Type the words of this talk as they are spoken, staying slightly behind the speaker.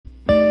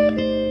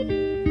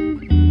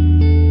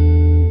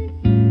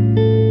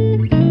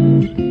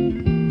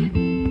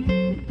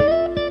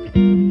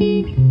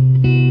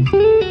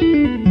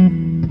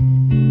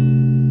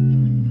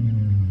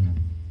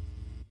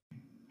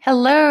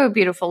Hello,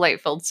 beautiful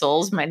light-filled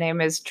souls. My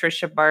name is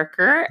Trisha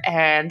Barker,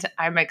 and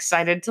I'm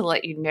excited to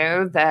let you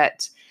know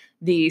that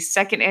the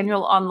second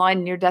annual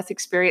online near-death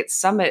experience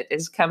summit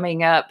is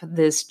coming up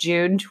this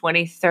June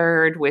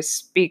 23rd with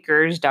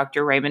speakers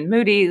Dr. Raymond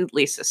Moody,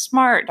 Lisa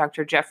Smart,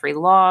 Dr. Jeffrey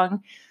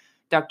Long,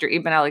 Dr.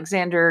 Eben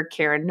Alexander,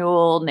 Karen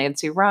Newell,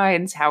 Nancy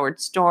Rhines, Howard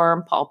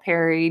Storm, Paul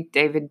Perry,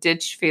 David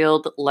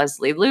Ditchfield,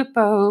 Leslie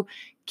Lupo,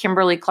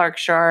 Kimberly Clark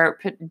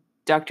Sharp,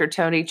 Dr.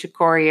 Tony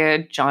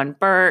Chikoria, John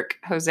Burke,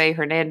 Jose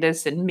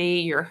Hernandez, and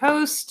me, your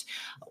host.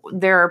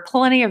 There are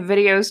plenty of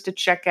videos to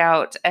check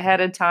out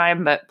ahead of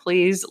time, but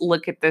please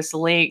look at this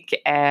link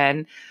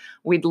and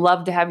we'd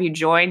love to have you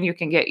join. You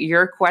can get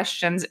your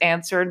questions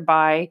answered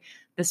by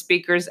the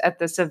speakers at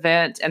this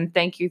event. And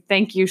thank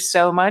you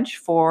so much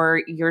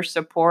for your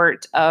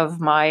support of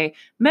my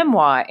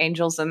memoir,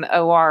 Angels in the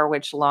OR,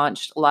 which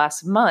launched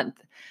last month.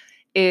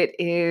 It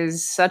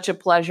is such a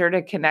pleasure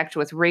to connect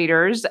with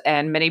readers,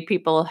 and many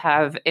people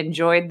have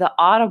enjoyed the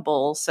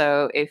Audible.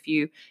 So if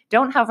you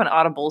don't have an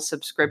Audible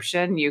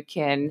subscription, you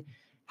can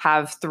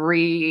have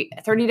 30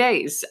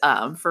 days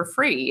for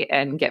free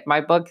and get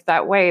my book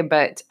that way.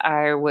 But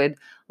I would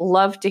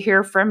love to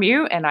hear from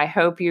you, and I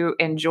hope you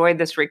enjoyed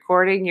this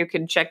recording. You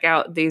can check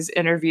out these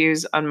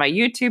interviews on my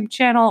YouTube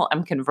channel.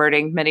 I'm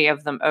converting many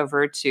of them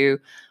over to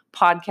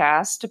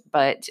podcast,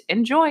 but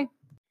enjoy.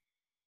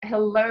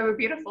 Hello,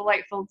 beautiful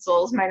light-filled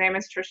souls. My name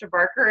is Trisha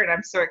Barker, and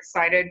I'm so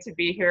excited to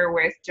be here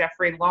with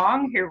Jeffrey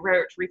Long, who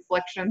wrote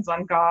Reflections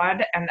on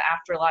God and the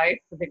Afterlife,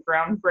 the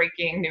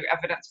groundbreaking new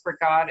evidence for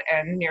God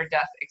and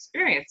near-death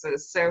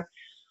experiences. So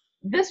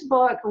this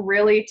book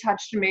really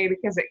touched me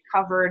because it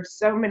covered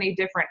so many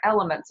different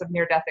elements of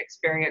near-death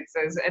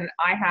experiences, and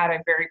I had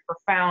a very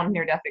profound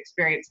near-death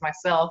experience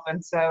myself,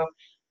 and so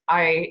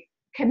I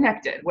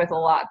connected with a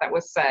lot that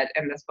was said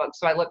in this book.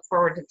 So I look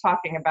forward to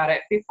talking about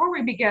it. Before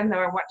we begin, though,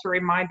 I want to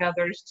remind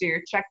others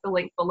to check the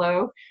link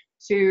below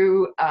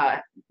to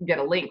get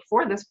a link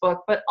for this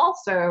book, but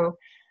also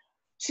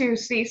to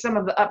see some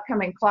of the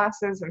upcoming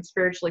classes and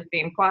spiritually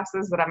themed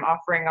classes that I'm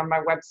offering on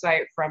my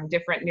website from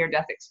different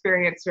near-death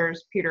experiencers.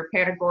 Peter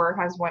Panagore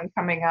has one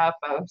coming up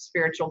of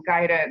spiritual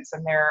guidance,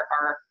 and there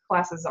are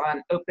classes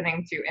on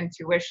opening to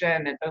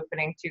intuition and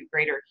opening to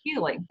greater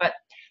healing. But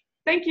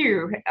thank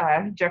you,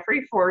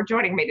 Jeffrey, for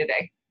joining me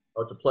today.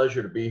 Oh, it's a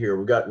pleasure to be here.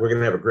 We're going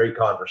to have a great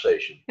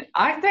conversation.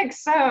 I think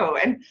so.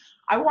 And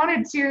I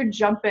wanted to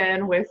jump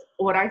in with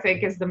what I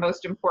think is the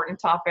most important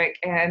topic,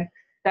 and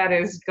that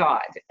is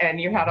God.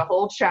 And you had a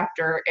whole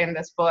chapter in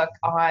this book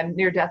on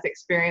near-death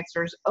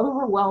experiencers'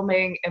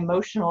 overwhelming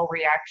emotional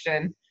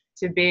reaction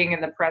to being in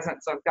the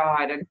presence of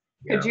God. And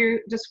could you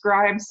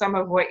describe some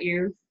of what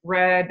you've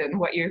read and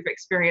what you've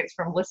experienced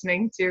from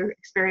listening to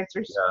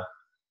experiencers?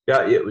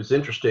 Yeah, it was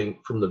interesting.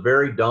 From the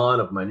very dawn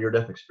of my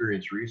near-death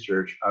experience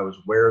research, I was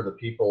aware that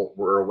people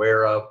were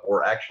aware of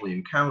or actually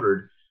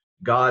encountered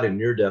God in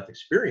near-death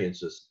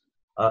experiences.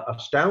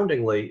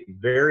 Astoundingly,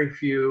 very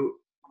few,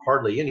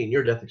 hardly any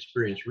near-death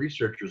experience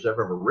researchers have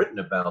ever written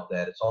about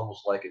that. It's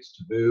almost like it's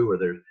taboo, or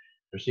there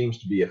seems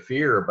to be a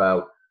fear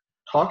about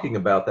talking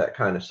about that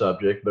kind of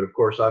subject. But of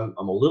course, I'm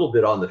a little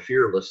bit on the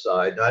fearless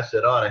side, and I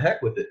said, oh, to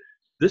heck with it.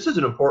 This is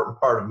an important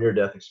part of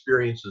near-death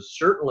experiences,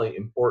 certainly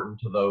important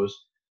to those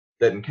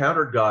that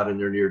encountered God in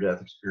their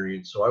near-death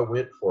experience, so I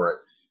went for it.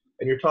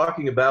 And you're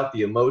talking about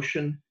the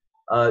emotion.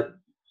 I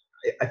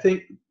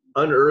think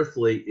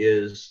unearthly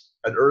is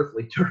an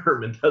earthly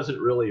term and doesn't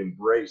really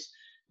embrace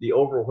the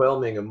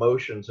overwhelming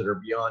emotions that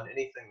are beyond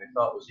anything they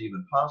thought was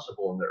even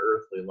possible in their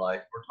earthly life.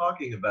 We're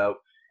talking about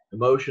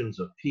emotions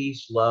of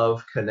peace,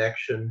 love,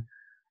 connection,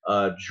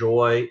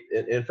 joy.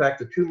 In fact,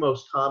 the two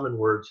most common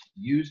words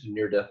used in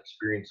near-death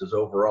experiences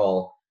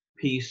overall,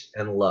 peace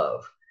and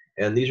love.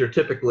 And these are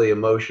typically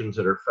emotions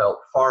that are felt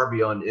far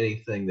beyond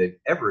anything they've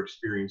ever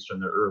experienced in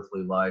their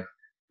earthly life,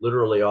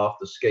 literally off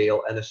the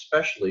scale, and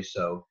especially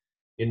so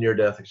in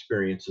near-death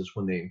experiences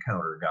when they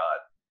encounter God.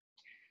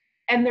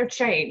 And they're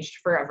changed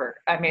forever.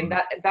 I mean,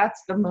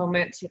 that's the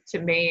moment to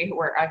me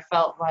where I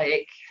felt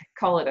like,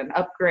 call it an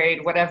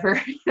upgrade, whatever,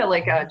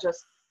 like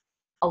just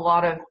a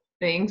lot of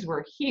things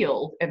were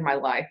healed in my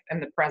life in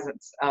the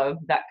presence of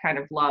that kind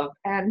of love.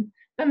 And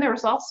then there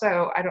was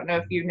also, I don't know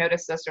if you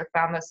noticed this or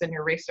found this in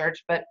your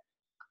research, but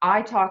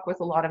I talk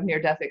with a lot of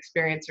near-death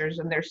experiencers,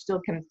 and there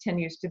still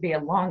continues to be a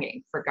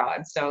longing for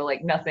God. So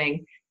like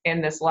nothing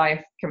in this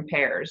life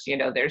compares,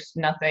 there's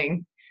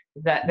nothing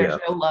there's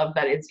no love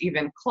that is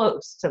even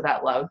close to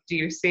that love. Do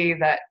you see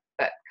that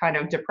kind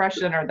of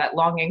depression or that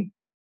longing?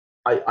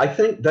 I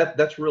think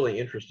that's really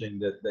interesting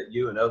that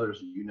you and others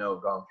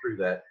have gone through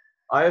that.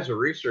 I, as a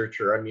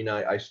researcher,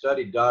 I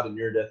studied God in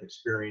near-death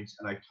experience,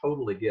 and I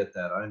totally get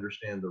that. I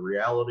understand the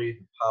reality,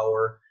 the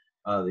power,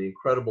 the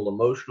incredible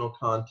emotional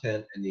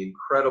content, and the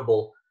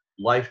incredible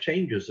life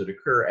changes that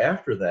occur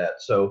after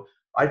that. So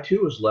I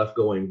too was left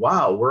going,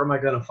 wow, where am I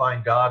going to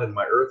find God in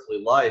my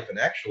earthly life? And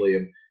actually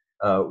am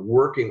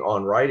working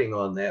on writing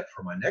on that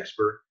for my next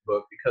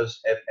book, because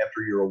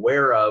after you're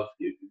aware of,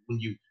 when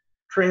you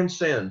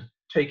transcend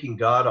taking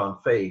God on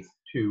faith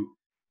to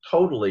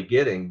totally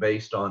getting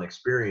based on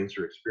experience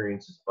or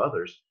experiences of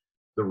others,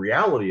 the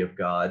reality of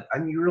God. I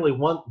mean, you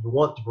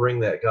want to bring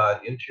that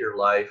God into your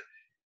life.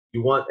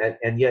 You want,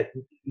 and yet,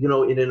 in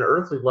an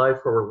earthly life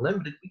where we're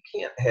limited, we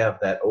can't have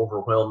that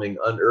overwhelming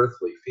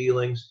unearthly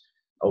feelings,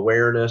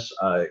 awareness,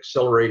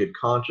 accelerated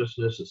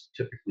consciousness is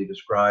typically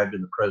described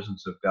in the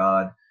presence of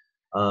God.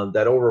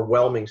 That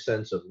overwhelming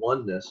sense of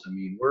oneness. I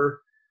mean, we're,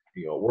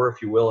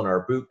 if you will, in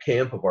our boot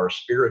camp of our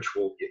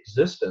spiritual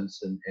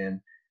existence,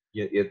 and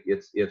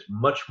it's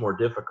much more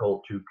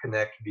difficult to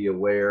connect, be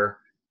aware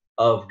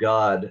of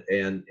God,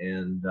 and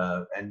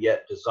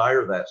yet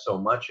desire that so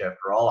much.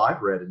 After all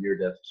I've read in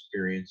near-death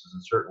experiences,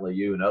 and certainly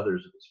you and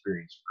others have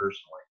experienced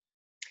personally.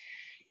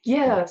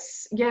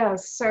 Yes,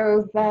 yes.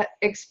 So that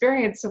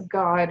experience of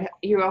God,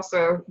 you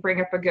also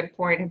bring up a good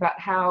point about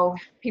how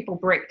people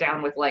break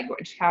down with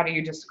language. How do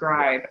you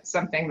describe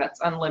something that's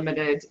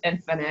unlimited,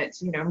 infinite,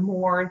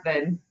 more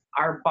than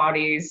our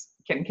bodies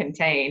can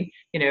contain,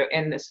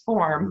 in this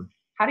form? Mhm.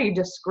 How do you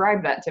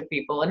describe that to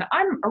people? And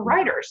I'm a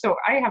writer, so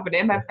I have an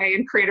MFA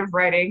in creative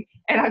writing,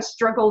 and I've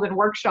struggled in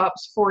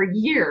workshops for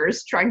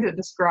years trying to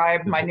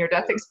describe my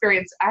near-death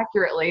experience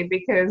accurately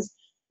because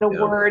the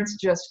Yeah. words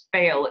just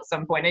fail at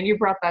some point. And you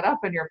brought that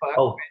up in your book.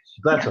 Oh,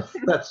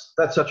 that's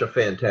such a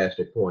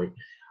fantastic point.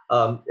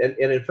 And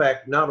in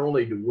fact, not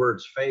only do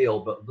words fail,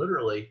 but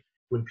literally,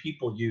 when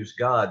people use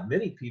God,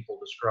 many people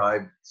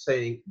describe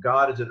saying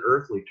God is an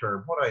earthly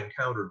term. What I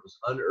encountered was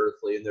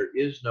unearthly, and there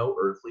is no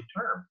earthly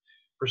term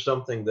for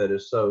something that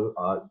is so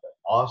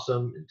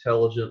awesome,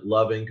 intelligent,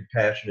 loving,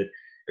 compassionate,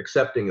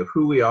 accepting of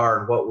who we are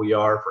and what we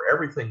are, for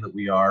everything that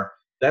we are.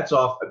 That's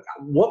off.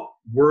 What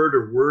word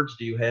or words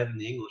do you have in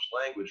the English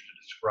language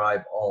to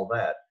describe all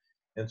that?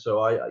 And so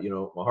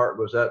my heart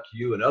goes out to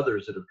you and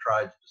others that have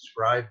tried to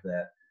describe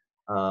that.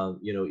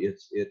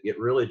 It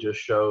really just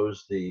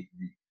shows the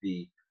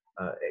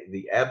uh,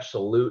 the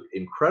absolute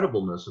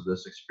incredibleness of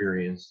this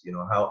experience.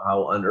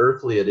 How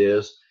unearthly it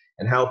is,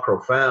 and how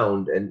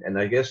profound. And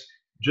I guess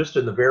just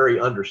in the very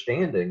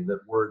understanding that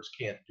words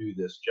can't do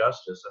this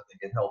justice, I think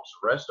it helps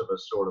the rest of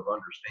us sort of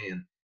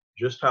understand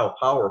just how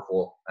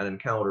powerful an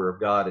encounter of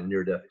God in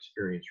near-death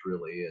experience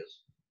really is.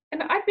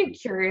 And I'd be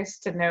curious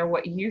to know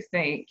what you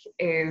think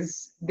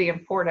is the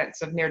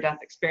importance of near death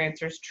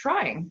experiencers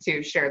trying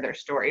to share their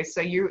stories.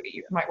 So you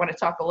might want to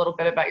talk a little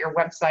bit about your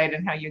website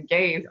and how you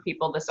gave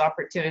people this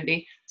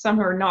opportunity, some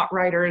who are not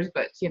writers,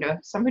 but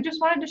some who just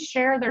wanted to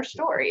share their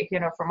story,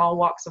 from all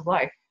walks of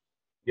life.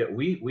 Yeah,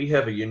 we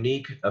have a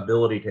unique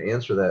ability to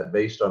answer that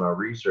based on our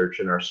research.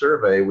 In our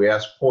survey, we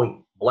asked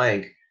point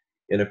blank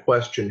in a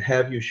question,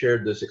 have you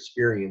shared this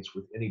experience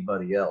with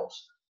anybody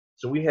else?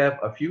 So we have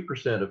a few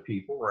percent of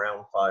people,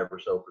 around 5 or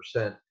so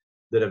percent,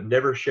 that have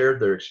never shared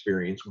their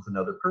experience with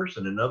another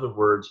person. In other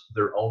words,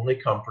 they're only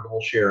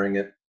comfortable sharing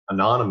it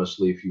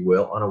anonymously, if you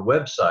will, on a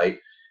website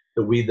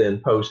that we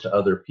then post to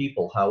other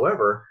people.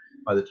 However,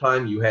 by the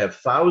time you have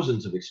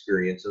thousands of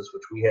experiences,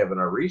 which we have in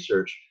our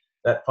research,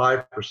 that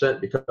 5%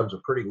 becomes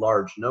a pretty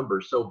large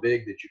number, so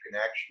big that you can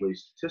actually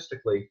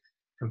statistically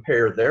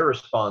compare their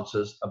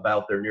responses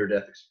about their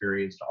near-death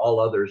experience to all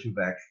others who've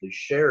actually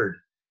shared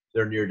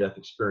their near-death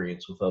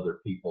experience with other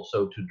people.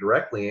 So to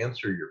directly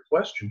answer your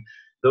question,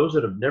 those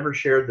that have never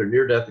shared their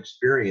near-death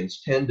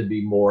experience tend to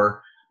be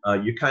more,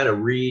 you kind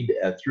of read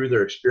through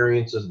their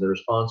experiences, their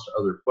response to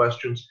other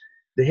questions.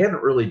 They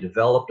haven't really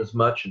developed as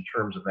much in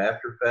terms of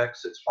after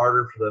effects. It's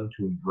harder for them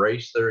to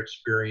embrace their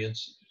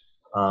experience.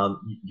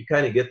 You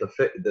kind of get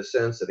the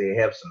sense that they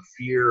have some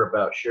fear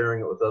about sharing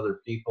it with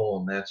other people,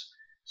 and that's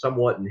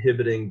somewhat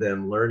inhibiting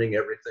them learning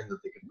everything that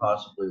they could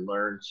possibly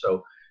learn.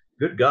 So,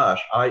 good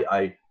gosh,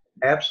 I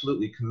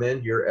absolutely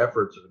commend your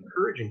efforts of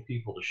encouraging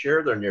people to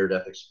share their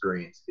near-death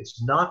experience.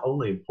 It's not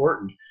only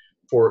important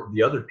for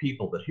the other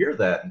people that hear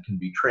that and can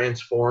be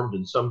transformed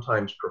and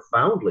sometimes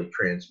profoundly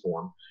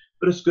transformed,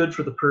 but it's good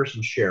for the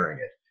person sharing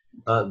it.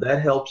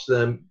 That helps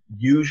them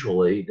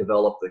usually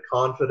develop the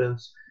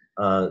confidence,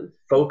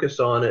 focus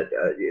on it,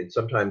 and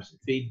sometimes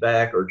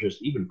feedback or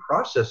just even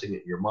processing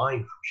it in your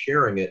mind from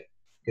sharing it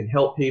can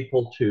help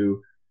people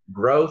to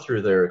grow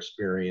through their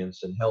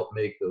experience and help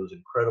make those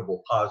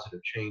incredible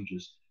positive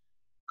changes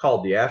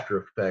called the after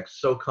effects,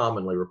 so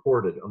commonly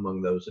reported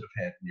among those that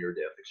have had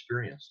near-death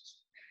experiences.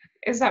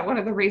 Is that one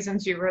of the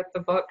reasons you wrote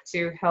the book,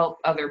 to help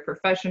other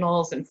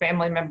professionals and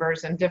family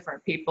members and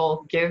different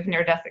people give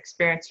near-death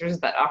experiencers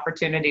that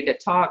opportunity to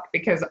talk?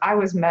 Because I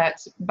was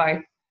met by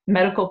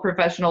medical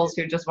professionals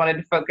who just wanted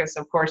to focus,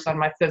 of course, on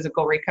my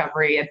physical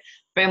recovery, and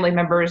family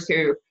members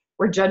who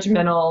were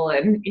judgmental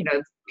and,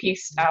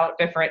 pieced out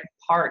different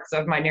parts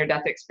of my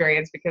near-death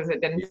experience because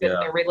it didn't fit Yeah.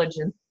 their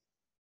religion.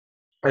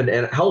 And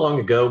how long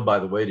ago, by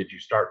the way, did you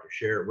start to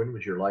share? When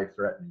was your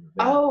life-threatening event?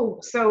 Oh,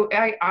 so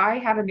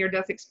I had a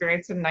near-death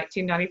experience in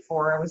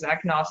 1994. I was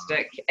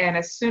agnostic, and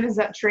as soon as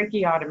that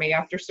tracheotomy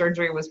after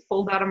surgery was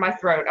pulled out of my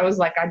throat, I was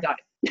like, I died.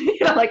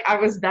 Like I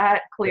was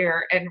that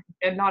clear, and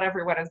not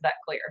everyone is that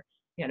clear,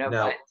 Now,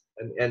 but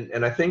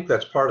and I think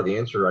that's part of the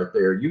answer right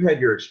there. You had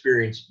your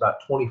experience about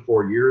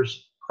 24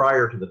 years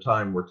prior to the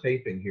time we're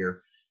taping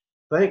here.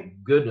 Thank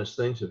goodness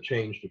things have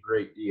changed a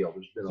great deal.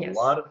 There's been a yes.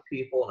 lot of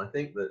people, and I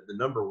think that the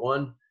number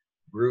one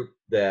group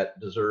that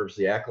deserves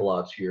the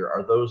accolades here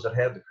are those that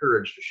have the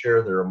courage to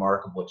share their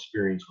remarkable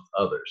experience with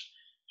others.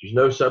 There's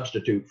no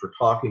substitute for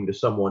talking to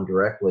someone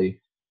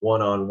directly,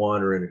 one on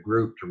one or in a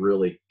group, to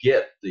really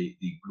get the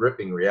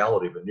gripping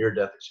reality of a near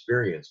death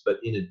experience. But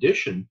in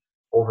addition,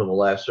 over the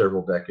last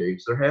several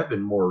decades, there have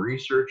been more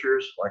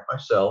researchers like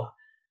myself.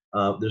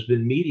 There's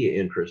been media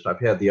interest. I've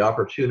had the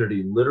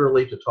opportunity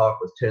literally to talk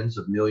with tens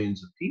of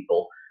millions of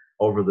people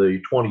over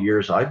the 20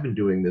 years I've been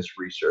doing this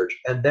research,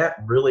 and that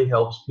really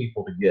helps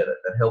people to get it.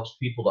 That helps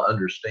people to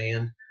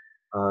understand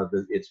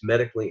that it's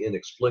medically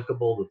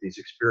inexplicable, that these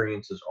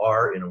experiences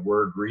are, in a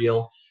word,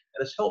 real.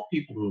 And it's helped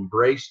people to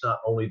embrace not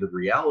only the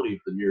reality of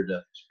the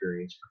near-death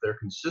experience, but their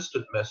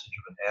consistent message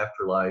of an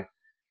afterlife,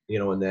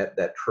 and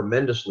that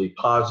tremendously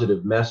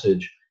positive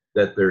message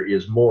that there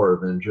is more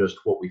than just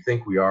what we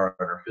think we are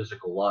in our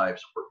physical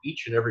lives. For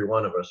each and every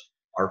one of us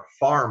are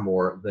far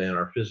more than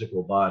our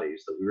physical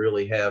bodies, that we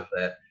really have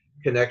that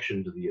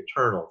connection to the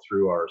eternal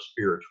through our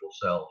spiritual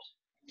selves.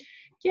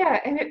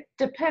 Yeah, and it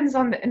depends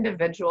on the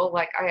individual.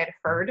 Like I had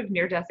heard of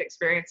near-death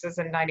experiences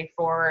in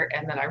 '94,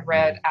 and then I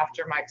read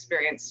after my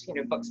experience,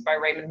 books by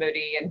Raymond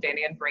Moody and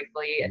Dannion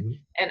Brinkley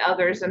and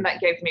others, and that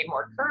gave me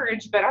more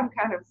courage. But I'm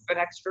kind of an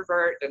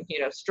extrovert and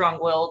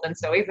strong-willed, and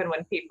so even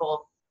when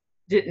people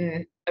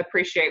didn't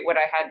appreciate what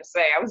I had to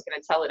say, I was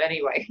going to tell it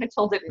anyway. I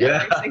told it in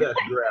Yeah, every single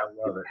that's great.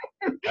 I love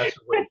it. That's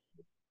the way.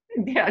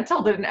 yeah, I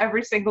told it in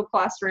every single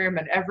classroom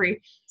and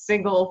every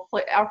single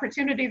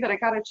opportunity that I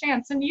got a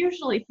chance. And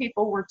usually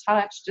people were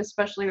touched,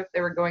 especially if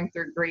they were going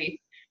through grief.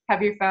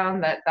 Have you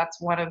found that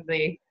that's one of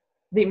the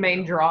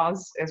main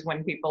draws is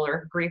when people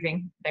are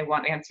grieving, they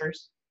want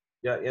answers?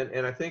 Yeah,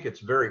 and I think it's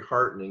very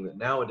heartening that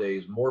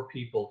nowadays more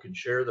people can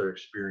share their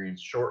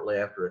experience shortly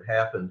after it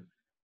happened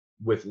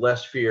with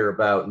less fear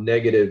about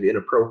negative,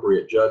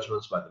 inappropriate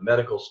judgments by the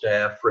medical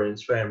staff,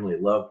 friends, family,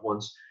 loved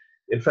ones.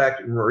 In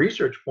fact, from a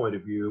research point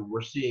of view,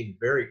 we're seeing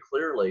very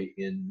clearly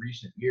in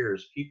recent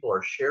years, people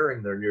are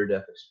sharing their near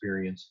death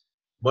experience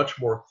much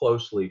more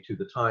closely to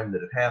the time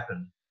that it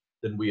happened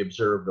than we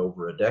observed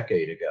over a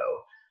decade ago.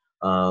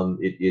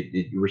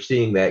 We're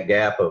seeing that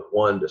gap of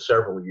 1 to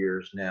several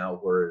years now,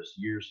 whereas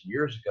years and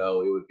years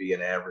ago, it would be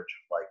an average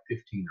of like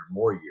 15 or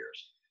more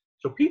years.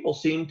 So people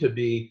seem to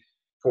be,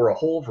 for a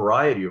whole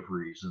variety of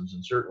reasons,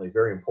 and certainly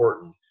very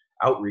important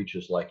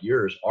outreaches like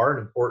yours are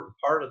an important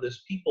part of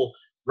this. People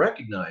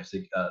recognize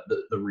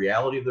the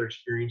reality of their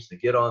experience. They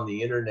get on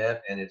the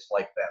internet, and it's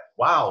like that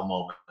wow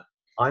moment.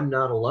 I'm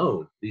not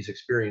alone. These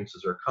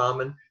experiences are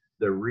common.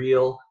 They're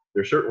real.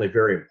 They're certainly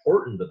very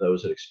important to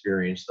those that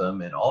experience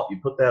them. And all you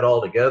put that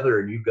all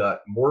together, and you've got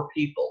more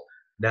people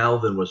now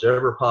than was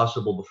ever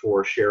possible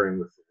before sharing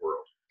with the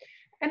world.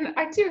 And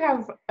I do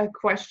have a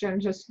question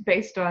just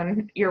based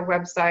on your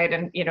website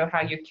and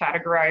how you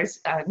categorize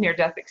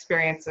near-death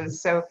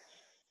experiences. So,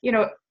 you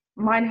know,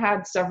 mine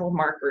had several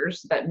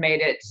markers that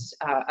made it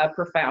a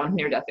profound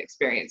near-death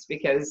experience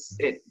because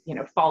it,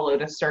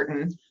 followed a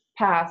certain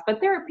path. But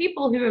there are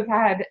people who have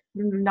had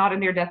not a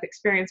near-death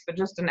experience, but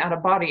just an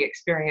out-of-body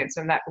experience,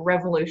 and that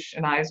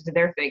revolutionized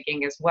their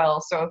thinking as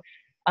well. So,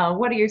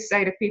 what do you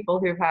say to people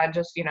who've had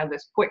just,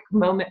 this quick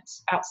moment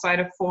outside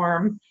of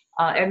form,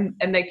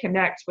 and they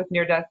connect with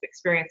near-death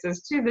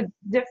experiences to the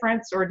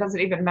difference, or does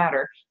it even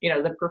matter,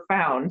 the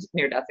profound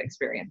near-death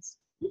experience?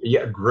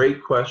 Yeah,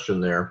 great question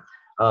there.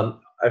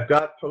 I've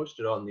got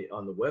posted on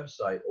the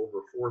website over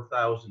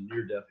 4,000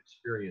 near-death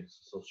experiences,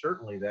 so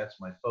certainly that's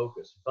my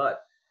focus.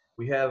 But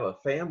we have a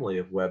family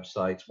of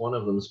websites, one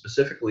of them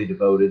specifically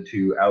devoted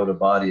to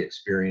out-of-body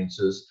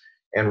experiences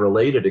and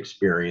related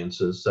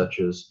experiences, such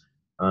as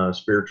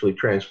spiritually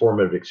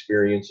transformative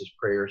experiences,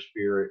 prayer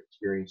spirit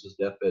experiences,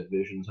 deathbed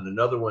visions, and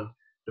another one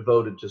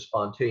devoted to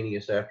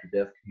spontaneous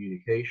after-death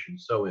communication.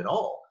 So in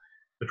all,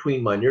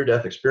 between my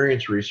near-death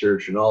experience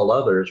research and all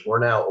others, we're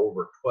now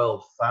over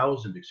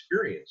 12,000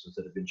 experiences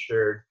that have been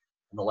shared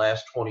in the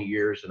last 20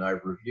 years and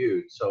I've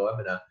reviewed. So I'm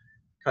in a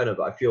kind of,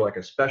 I feel like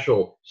a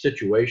special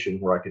situation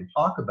where I can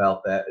talk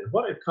about that and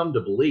what I've come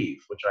to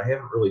believe, which I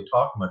haven't really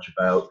talked much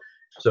about.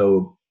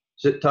 So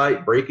sit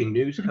tight, breaking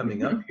news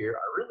coming up here.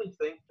 I really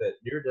think that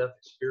near-death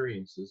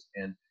experiences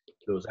and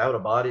those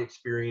out-of-body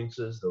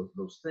experiences,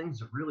 those things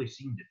that really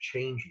seem to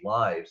change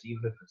lives,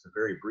 even if it's a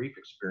very brief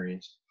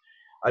experience,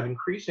 I'm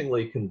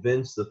increasingly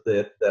convinced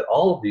that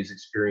all of these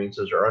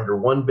experiences are under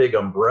one big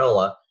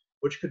umbrella,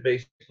 which could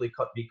basically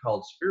be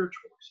called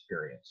spiritual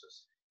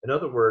experiences. In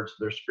other words,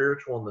 they're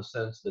spiritual in the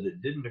sense that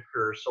it didn't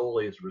occur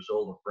solely as a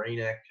result of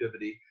brain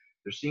activity.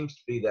 There seems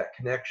to be that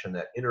connection,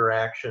 that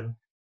interaction,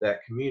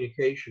 that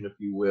communication, if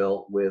you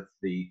will, with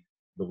the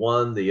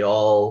one, the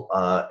all,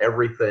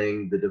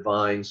 everything, the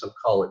divine. Some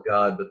call it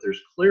God, but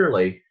there's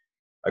clearly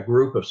a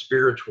group of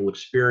spiritual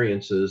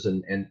experiences,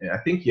 and I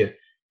think you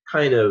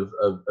kind of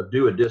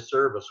do a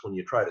disservice when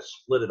you try to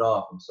split it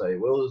off and say,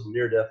 well, this is a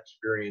near-death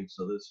experience,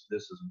 so this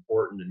is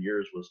important, and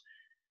yours was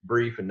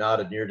brief and not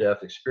a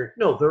near-death experience.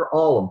 No, they're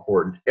all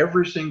important.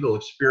 Every single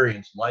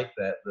experience like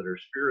that are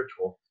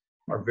spiritual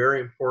are very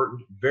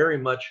important, very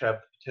much have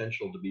the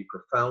potential to be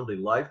profoundly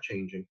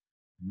life-changing,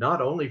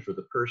 not only for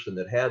the person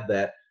that had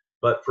that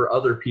But for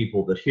other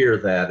people that hear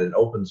that, it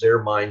opens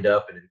their mind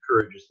up and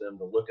encourages them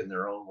to look in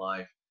their own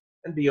life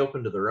and be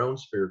open to their own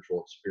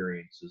spiritual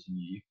experiences. And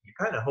you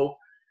kind of hope,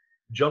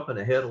 jumping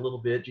ahead a little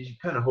bit, you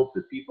kind of hope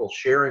that people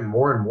sharing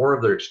more and more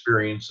of their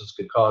experiences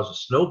could cause a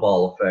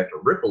snowball effect, a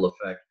ripple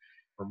effect,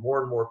 where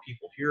more and more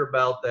people hear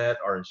about that,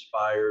 are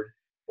inspired,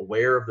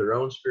 aware of their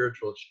own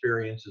spiritual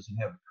experiences, and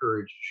have the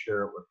courage to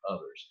share it with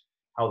others.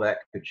 How that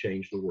could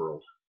change the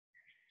world.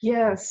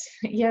 Yes,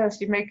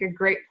 yes, you make a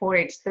great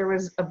point. There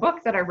was a book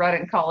that I read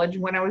in college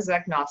when I was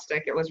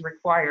agnostic. It was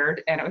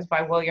required, and it was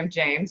by William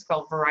James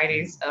called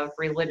Varieties of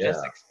Religious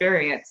Yeah.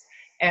 Experience.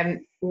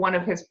 And one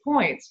of his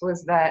points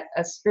was that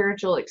a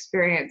spiritual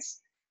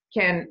experience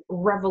can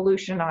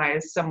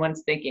revolutionize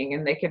someone's thinking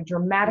and they can Yeah.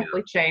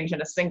 dramatically change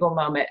in a single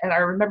moment. And I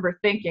remember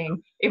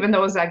thinking, even though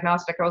I was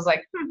agnostic, I was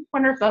like,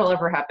 wonder if that'll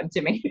ever happen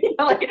to me.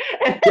 Like,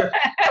 Yes.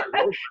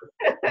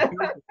 Be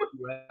careful what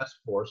you ask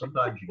for.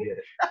 Sometimes you get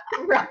it.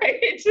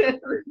 right. Yeah.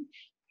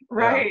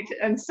 Right.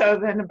 And so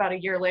then about a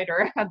year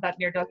later, I had that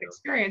near death Yeah.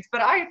 experience.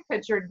 But I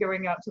pictured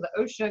going out to the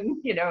ocean, and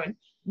Yeah.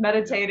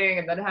 meditating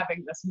and then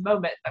having this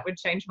moment that would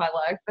change my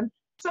life. And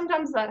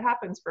sometimes that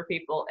happens for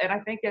people. And I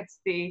think it's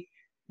the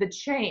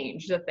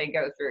change that they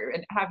go through.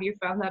 And have you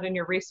found that in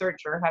your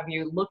research, or have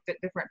you looked at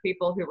different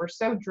people who were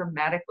so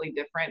dramatically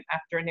different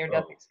after a near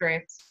death Oh,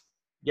 experience?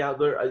 yeah.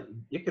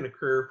 It can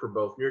occur for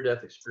both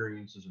near-death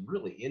experiences and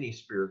really any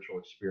spiritual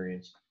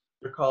experience.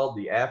 They're called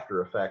the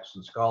after effects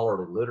in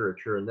scholarly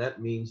literature, and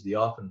that means the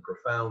often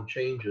profound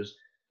changes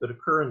that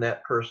occur in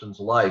that person's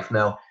life.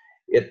 Now,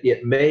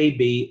 it may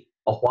be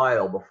a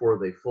while before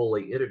they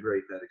fully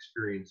integrate that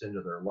experience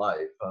into their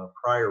life.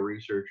 Prior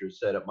researchers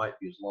said it might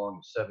be as long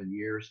as 7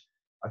 years.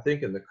 I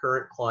think in the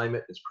current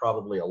climate, it's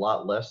probably a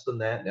lot less than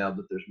that now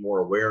that there's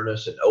more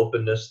awareness and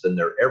openness than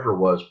there ever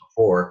was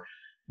before.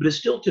 But it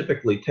still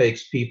typically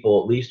takes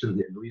people, at least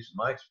in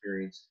my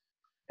experience,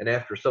 and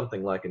after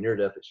something like a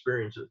near-death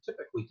experience, it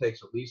typically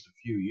takes at least a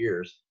few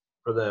years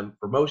for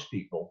most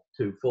people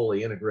to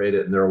fully integrate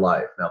it in their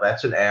life. Now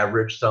that's an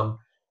average. Some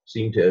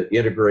seem to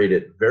integrate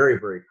it very,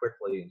 very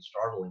quickly and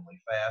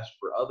startlingly fast.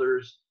 For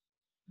others,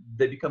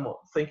 they become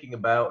thinking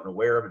about and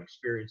aware of an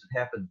experience that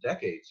happened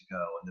decades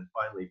ago, and then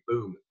finally,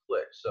 boom, it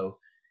clicks. So,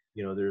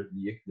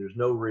 there's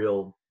no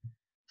real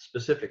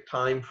specific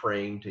time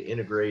frame to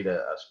integrate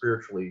a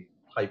spiritually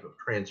type of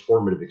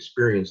transformative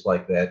experience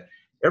like that.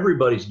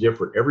 Everybody's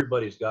different.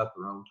 Everybody's got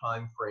their own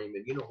time frame,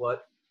 and you know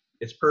what?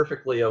 It's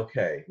perfectly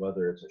okay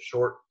whether it's a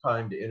short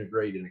time to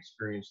integrate an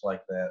experience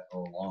like that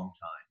or a long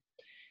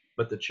time.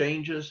 But the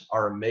changes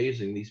are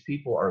amazing. These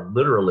people are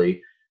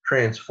literally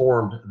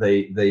transformed.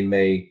 They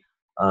may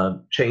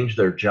change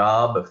their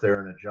job if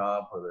they're in a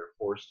job where they're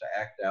forced to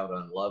act out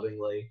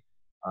unlovingly.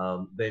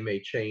 They may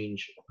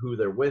change who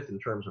they're with in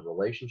terms of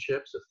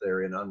relationships if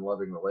they're in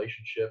unloving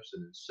relationships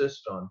and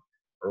insist on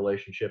a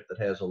relationship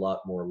that has a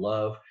lot more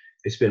love.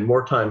 They spend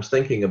more times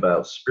thinking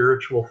about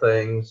spiritual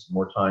things,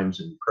 more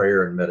times in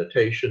prayer and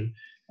meditation,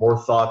 more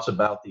thoughts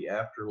about the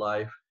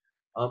afterlife.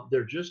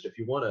 They're just, if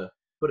you want to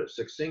put it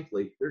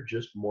succinctly, they're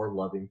just more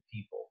loving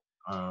people,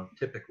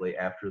 typically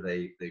after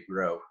they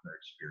grow from their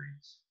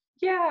experience.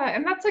 Yeah,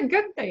 and that's a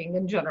good thing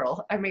in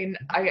general. I mean,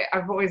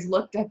 I've always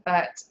looked at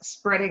that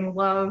spreading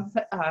love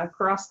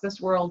across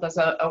this world as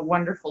a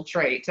wonderful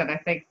trait. And I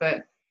think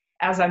that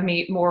as I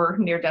meet more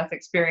near-death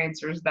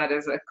experiencers, that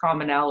is a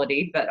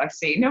commonality that I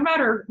see, no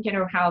matter,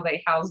 how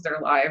they house their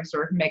lives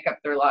or make up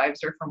their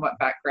lives or from what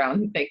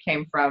background they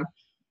came from.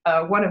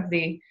 One of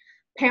the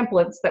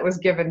pamphlets that was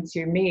given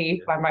to me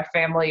Yeah. by my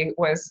family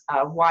was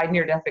why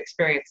near-death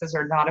experiences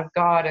are not of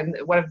God. And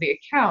one of the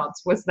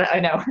accounts was that, I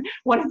know,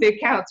 one of the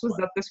accounts was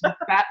that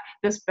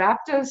this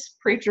Baptist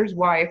preacher's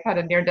wife had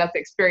a near-death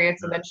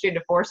experience and then she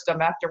divorced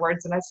him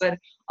afterwards. And I said,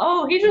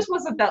 oh, he just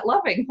wasn't that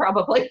loving,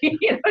 probably.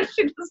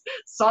 She just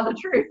saw the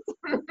truth.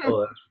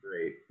 Oh, that's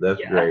great. That's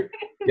Yeah. great.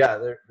 Yeah,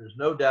 there's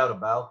no doubt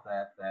about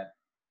that.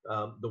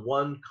 The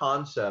one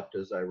concept,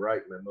 as I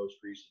write my most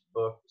recent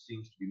book, that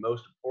seems to be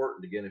most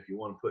important, again, if you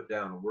want to put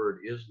down a word,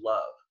 is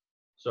love.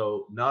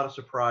 So, not a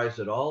surprise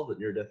at all that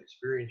near death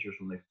experiencers,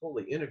 when they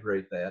fully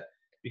integrate that,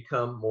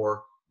 become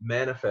more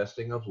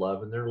manifesting of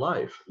love in their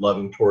life,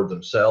 loving toward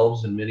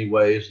themselves in many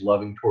ways,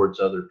 loving towards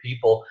other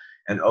people.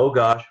 And oh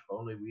gosh, if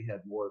only we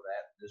had more of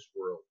that in this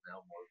world now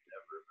more than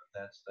ever.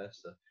 But that's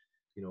the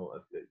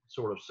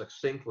sort of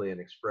succinctly an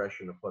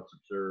expression of what's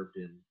observed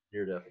in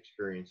near-death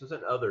experiences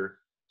and other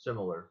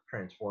similar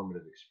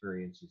transformative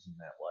experiences in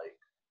that light.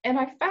 And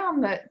I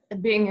found that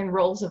being in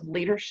roles of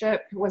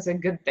leadership was a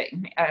good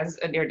thing as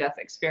a near death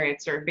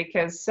experiencer,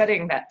 because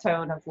setting that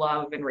tone of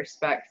love and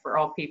respect for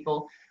all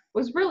people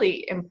was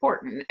really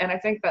important. And I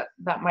think that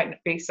that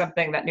might be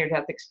something that near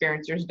death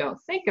experiencers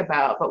don't think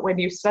about. But when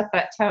you set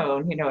that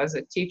tone, as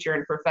a teacher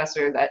and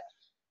professor, that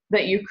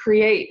you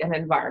create an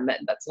environment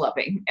that's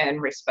loving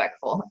and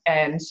respectful.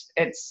 And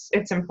it's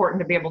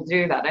important to be able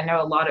to do that. I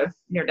know a lot of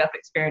near death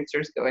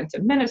experiencers go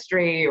into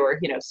ministry or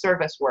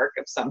service work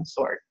of some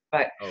sort.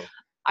 But Oh,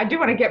 I do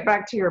want to get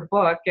back to your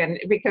book, and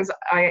because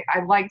I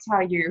liked how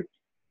you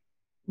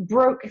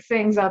broke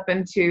things up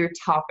into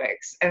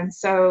topics. And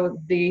so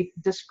the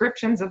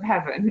descriptions of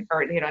heaven,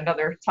 or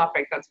another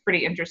topic that's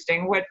pretty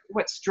interesting.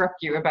 What struck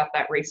you about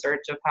that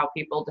research of how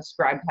people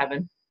described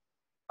heaven?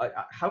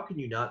 How can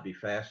you not be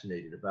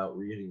fascinated about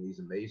reading these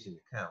amazing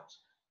accounts?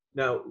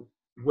 Now,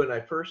 when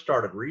I first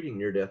started reading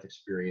near death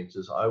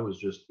experiences, I was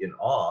just in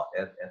awe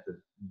at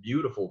the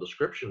beautiful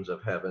descriptions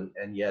of heaven.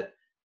 And yet,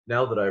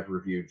 now that I've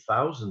reviewed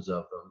thousands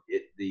of them,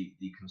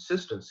 the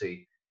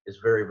consistency is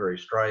very, very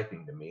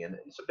striking to me. And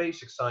it's a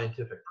basic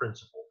scientific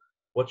principle.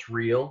 What's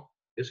real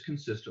is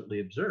consistently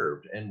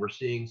observed. And we're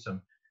seeing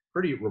some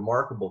pretty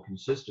remarkable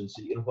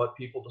consistency in what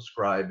people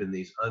describe in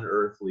these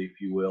unearthly, if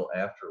you will,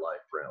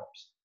 afterlife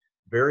realms.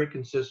 Very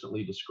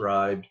consistently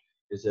described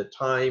is that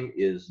time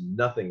is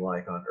nothing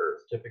like on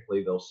earth.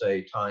 Typically, they'll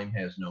say time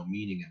has no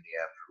meaning in the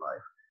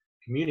afterlife.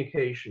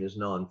 Communication is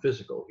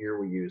non-physical. Here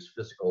we use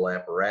physical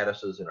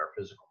apparatuses in our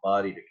physical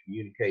body to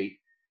communicate,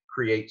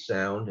 create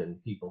sound,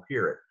 and people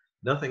hear it.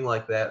 Nothing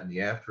like that in the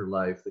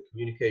afterlife. The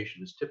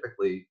communication is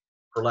typically,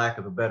 for lack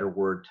of a better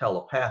word,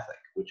 telepathic,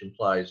 which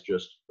implies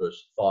just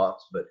those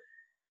thoughts, but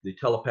the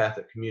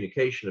telepathic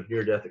communication of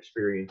near-death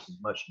experience is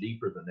much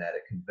deeper than that.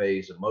 It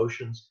conveys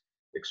emotions,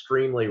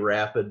 extremely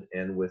rapid,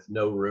 and with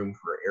no room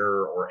for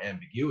error or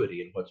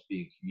ambiguity in what's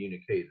being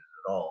communicated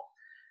at all.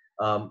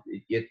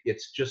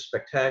 It's just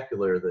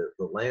spectacular,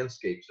 the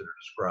landscapes that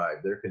are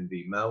described. There can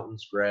be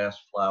mountains, grass,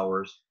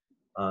 flowers.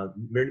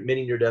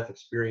 Many near-death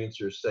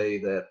experiencers say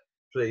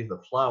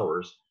the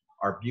flowers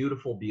are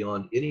beautiful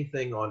beyond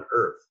anything on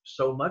earth,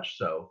 so much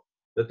so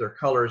that their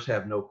colors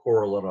have no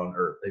correlate on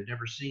earth. They've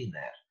never seen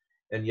that.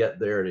 And yet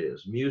there it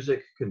is.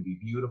 Music can be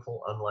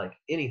beautiful, unlike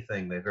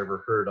anything they've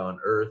ever heard on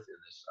earth in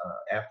this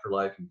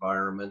afterlife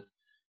environment.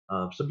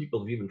 Some people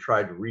have even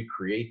tried to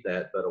recreate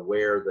that, but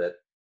aware that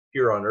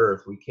here on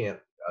earth we can't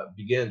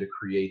begin to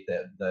create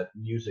that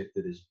music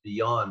that is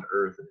beyond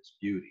earth and its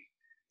beauty.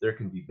 There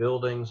can be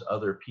buildings,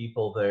 other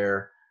people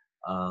there.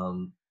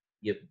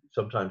 Yet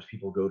sometimes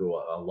people go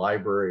to a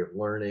library of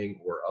learning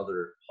or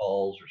other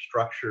halls or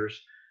structures.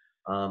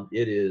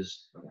 It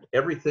is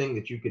everything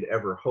that you could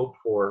ever hope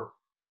for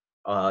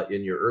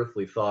in your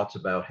earthly thoughts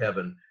about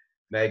heaven,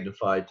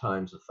 magnified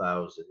times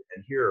 1,000.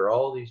 And here are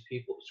all these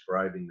people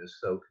describing this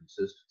so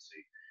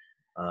consistency.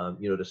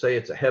 To say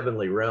it's a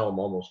heavenly realm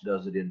almost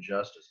does it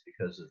injustice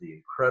because of the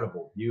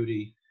incredible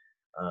beauty,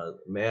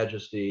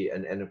 majesty,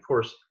 and of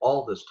course,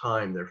 all this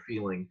time they're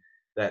feeling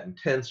that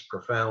intense,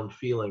 profound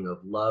feeling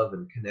of love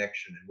and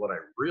connection. And what I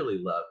really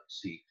love and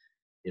see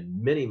in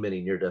many,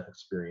 many near-death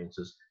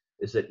experiences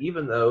is that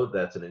even though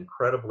that's an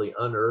incredibly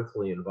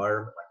unearthly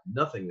environment, like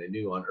nothing they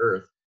knew on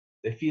earth,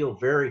 they feel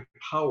very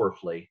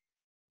powerfully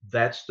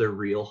that's their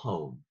real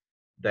home.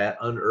 That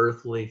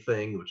unearthly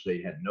thing which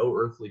they had no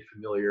earthly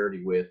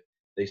familiarity with,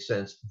 they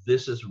sense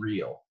this is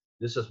real.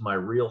 This is my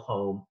real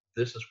home.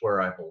 This is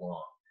where I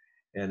belong.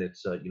 And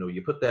it's,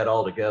 you put that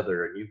all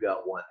together and you've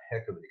got one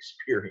heck of an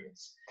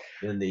experience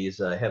in these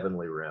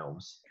heavenly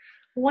realms.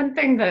 One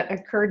thing that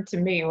occurred to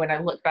me when I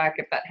look back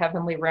at that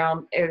heavenly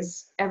realm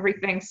is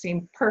everything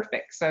seemed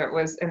perfect. So it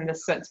was, in the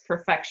sense,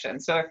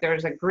 perfection. So if there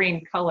was a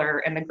green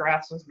color and the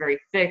grass was very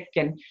thick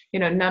and,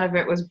 none of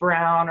it was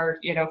brown or,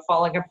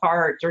 falling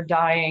apart or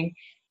dying.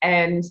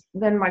 And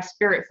then my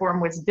spirit form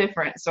was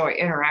different. So I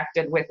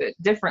interacted with it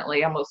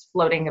differently, almost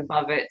floating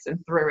above it and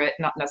through it,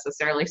 not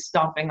necessarily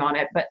stomping on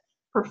it. But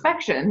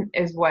perfection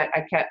is what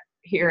I kept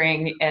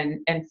hearing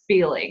and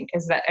feeling,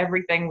 is that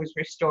everything was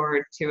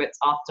restored to its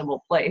optimal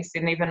place.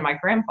 And even my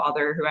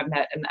grandfather, who I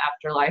met in the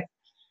afterlife,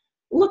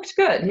 looked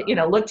good,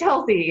 looked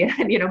healthy,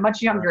 and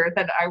much younger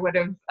than I would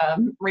have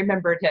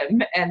remembered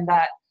him. And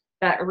that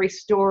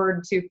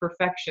restored to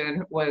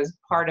perfection was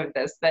part of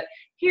this. That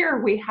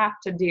here we have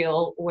to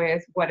deal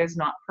with what is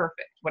not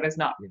perfect, what is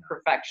not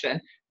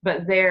perfection,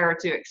 but there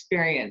to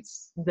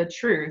experience the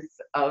truth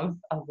of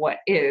what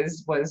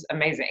is was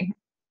amazing.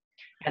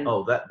 And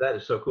oh, that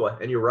is so cool.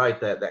 And you're right,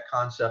 that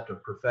concept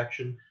of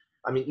perfection.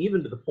 I mean,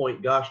 even to the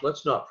point, gosh,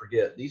 let's not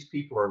forget, these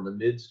people are in the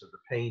midst of the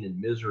pain and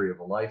misery of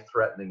a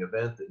life-threatening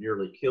event that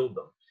nearly killed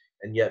them.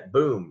 And yet,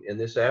 boom, in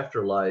this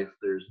afterlife,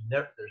 there's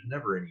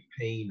never any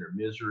pain or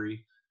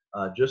misery,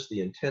 just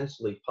the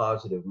intensely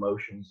positive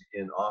emotions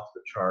in off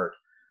the chart.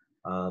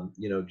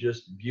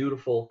 Just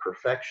beautiful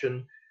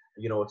perfection.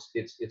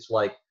 It's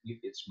like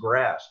it's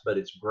grass, but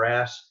it's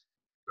grass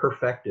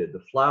perfected,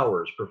 the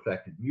flowers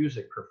perfected,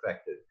 music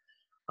perfected.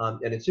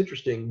 And it's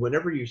interesting,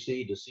 whenever you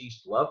see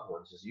deceased loved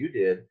ones, as you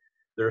did,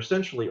 they're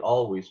essentially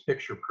always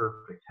picture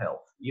perfect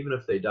health. Even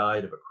if they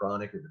died of a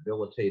chronic or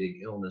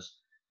debilitating illness,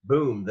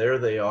 boom, there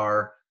they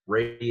are,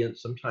 radiant,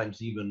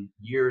 sometimes even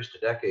years to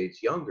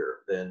decades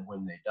younger than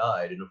when they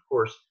died. And of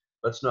course,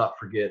 let's not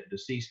forget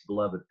deceased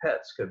beloved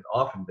pets have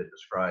often been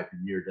described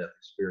in near-death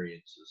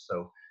experiences.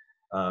 So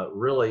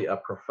really a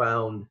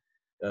profound,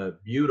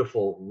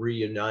 beautiful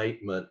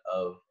reunitement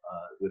of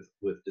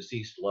with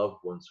deceased loved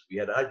ones.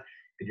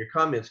 And your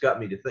comments got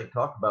me to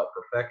talk about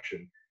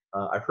perfection.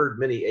 I've heard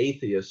many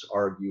atheists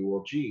argue,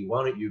 well, gee,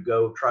 why don't you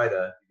go try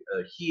to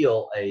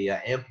heal a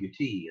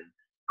amputee and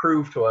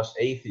prove to us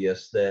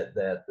atheists that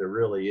there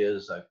really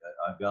is a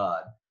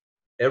God,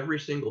 every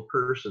single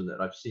person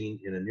that I've seen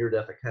in a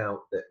near-death account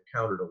that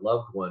encountered a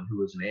loved one who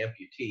was an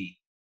amputee,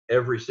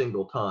 every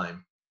single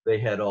time they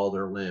had all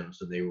their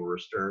limbs and they were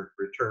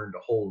returned to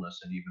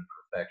wholeness and even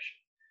perfection.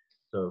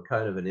 So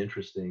kind of an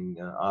interesting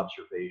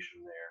observation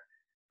there.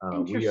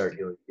 We are,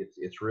 Interesting.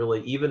 it's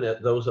really, even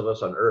at those of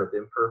us on earth,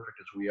 imperfect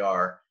as we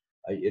are,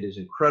 it is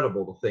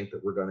incredible to think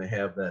that we're going to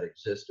have that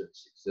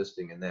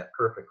existing in that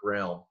perfect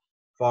realm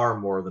far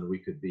more than we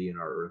could be in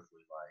our earthly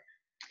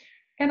life.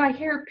 And I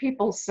hear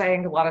people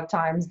saying a lot of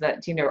times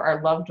that,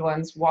 our loved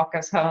ones walk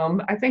us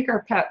home. I think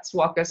our pets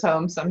walk us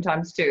home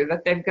sometimes too,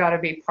 that they've got to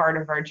be part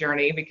of our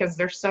journey because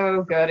they're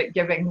so good at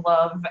giving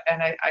love.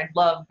 And I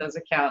love those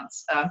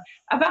accounts.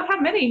 About how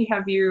many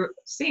have you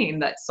seen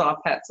that saw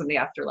pets in the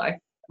afterlife?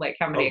 Like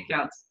how many Oh,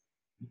 accounts?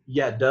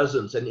 yeah,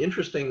 dozens. And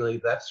interestingly,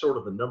 that's sort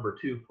of the number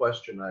two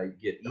question I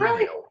get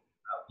Really? emailed.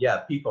 Yeah,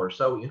 people are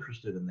so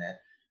interested in that.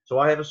 So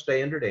I have a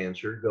standard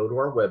answer. Go to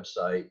our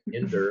website,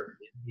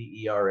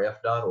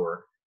 NDERF.org.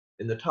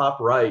 In the top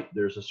right,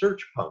 there's a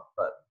search pump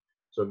button.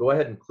 So go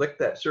ahead and click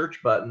that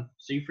search button,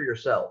 see for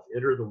yourself.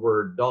 Enter the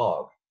word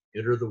dog,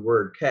 enter the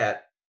word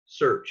cat,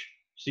 search,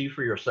 see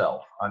for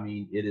yourself. I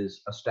mean, it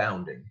is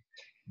astounding.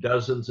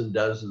 Dozens and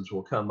dozens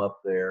will come up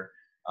there.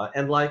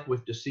 And like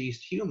with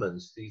deceased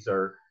humans, these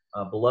are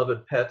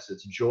beloved pets.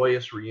 It's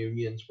joyous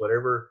reunions.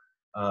 Whatever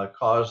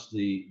caused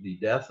the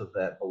death of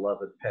that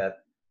beloved pet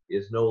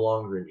is no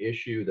longer an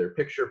issue. They're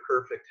picture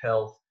perfect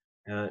health,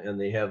 and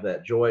they have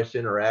that joyous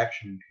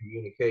interaction and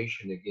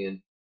communication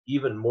again,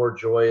 even more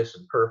joyous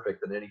and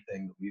perfect than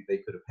anything that they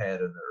could have had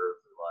in their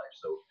earthly life.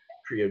 So,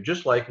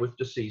 just like with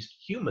deceased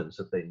humans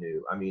that they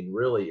knew, I mean,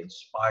 really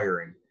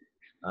inspiring,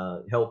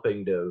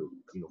 helping to,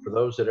 for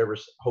those that ever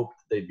hoped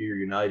that they'd be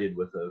reunited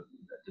with a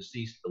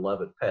deceased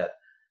beloved pet,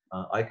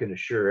 I can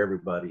assure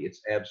everybody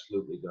it's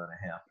absolutely going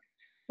to happen.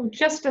 Well,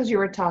 just as you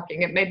were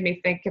talking, it made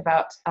me think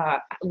about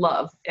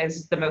love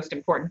as the most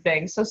important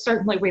thing. So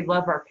certainly we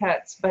love our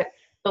pets, but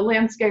the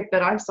landscape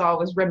that I saw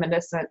was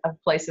reminiscent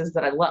of places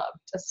that I loved.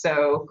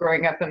 So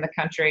growing up in the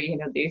country,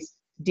 these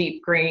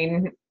deep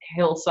green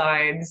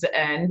hillsides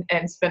and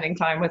spending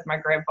time with my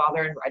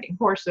grandfather and riding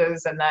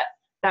horses, and that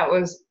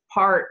was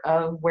part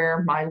of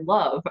where my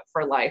love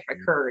for life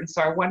occurred.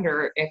 So I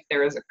wonder if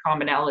there is a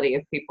commonality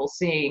of people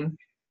seeing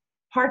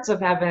parts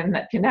of heaven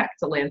that connect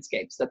to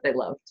landscapes that they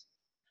loved.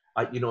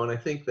 And I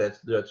think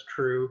that's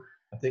true.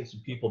 I think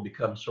some people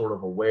become sort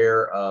of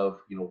aware of,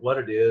 what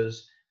it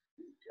is.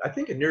 I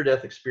think a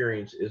near-death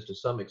experience is to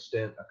some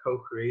extent a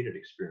co-created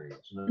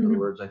experience. In other Mhm.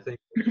 words, I think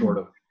sort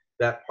of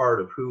that part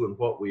of who and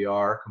what we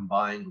are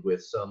combined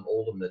with some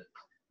ultimate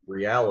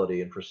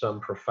reality, and for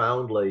some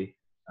profoundly,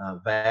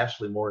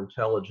 vastly more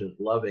intelligent,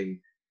 loving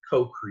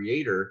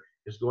co-creator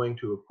is going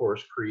to, of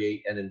course,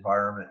 create an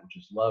environment which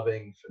is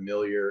loving,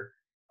 familiar,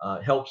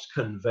 helps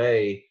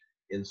convey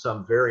in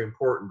some very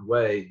important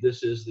way,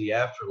 this is the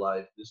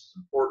afterlife. This is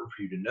important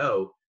for you to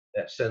know,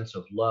 that sense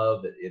of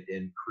love,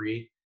 and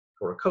create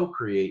or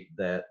co-create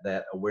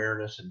that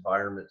awareness,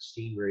 environment,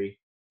 scenery,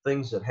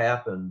 things that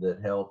happen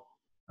that help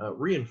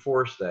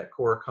reinforce that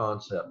core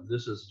concept.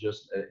 This is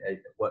just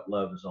what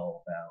love is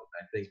all about.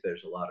 I think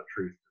there's a lot of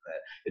truth to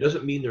that. It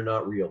doesn't mean they're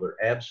not real.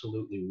 They're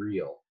absolutely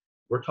real.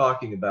 We're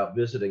talking about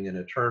visiting an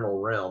eternal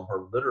realm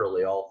where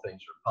literally all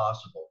things are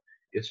possible.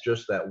 It's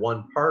just that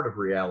one part of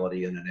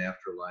reality in an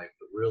afterlife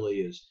that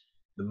really is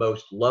the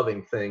most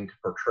loving thing to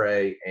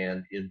portray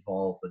and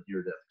involve the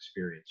near-death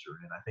experiencer.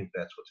 And I think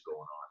that's what's going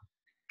on.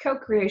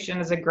 Co-creation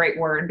is a great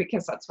word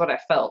because that's what I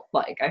felt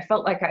like. I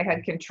felt like I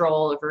had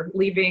control over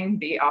leaving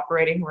the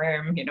operating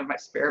room. My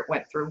spirit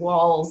went through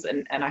walls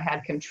and I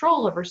had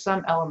control over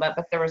some element,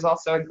 but there was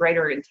also a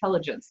greater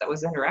intelligence that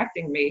was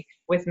interacting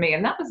with me.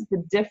 And that was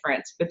the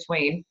difference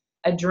between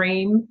a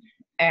dream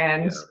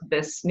and Yeah.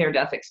 this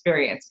near-death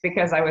experience,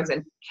 because I was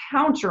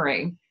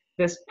encountering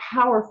this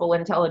powerful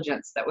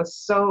intelligence that was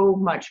so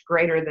much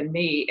greater than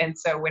me. And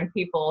so when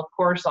people, of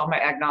course, all my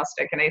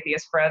agnostic and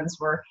atheist friends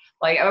were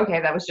like,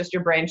 okay, that was just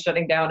your brain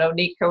shutting down, oh,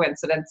 neat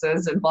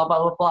coincidences and blah,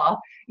 blah, blah, blah,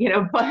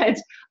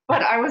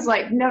 but I was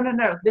like, no, no,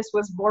 no, this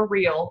was more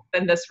real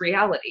than this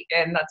reality.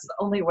 And that's the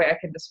only way I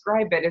can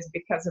describe it, is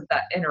because of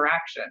that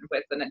interaction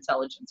with an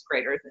intelligence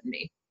greater than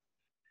me.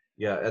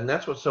 Yeah, and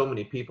that's what so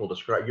many people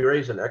describe. You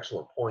raise an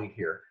excellent point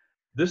here.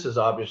 This is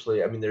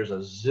obviously, I mean, there's a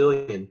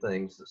zillion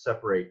things that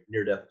separate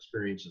near-death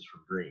experiences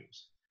from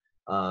dreams.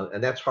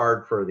 And that's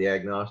hard for the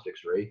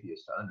agnostics or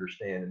atheists to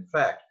understand. In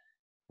fact,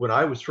 when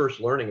I was first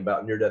learning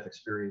about near-death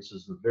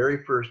experiences, the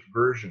very first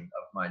version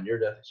of my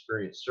near-death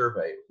experience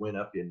survey went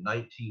up in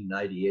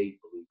 1998,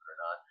 believe it or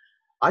not.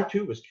 I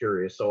too was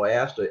curious, so I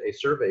asked a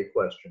survey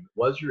question.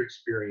 Was your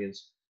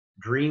experience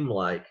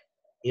dreamlike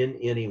in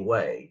any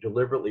way,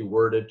 deliberately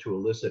worded to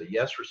elicit a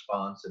yes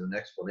response and an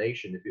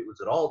explanation if it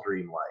was at all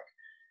dreamlike?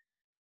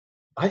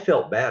 I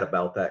felt bad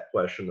about that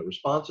question. The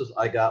responses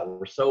I got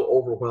were so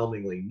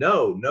overwhelmingly,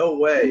 no, no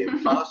way,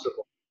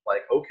 impossible.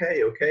 Like,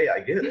 okay, I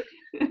get it.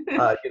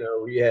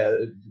 Yeah,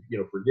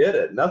 forget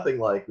it, nothing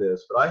like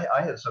this. But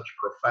I had such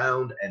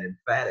profound and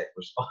emphatic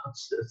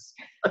responses.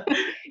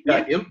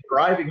 Yeah.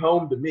 Driving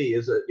home to me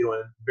is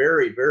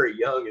very, very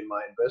young in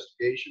my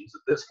investigations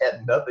that this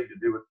had nothing to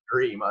do with the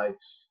dream. I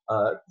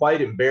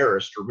quite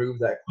embarrassed to remove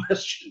that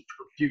question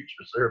for future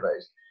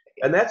surveys.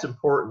 And that's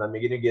important. I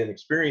mean, again,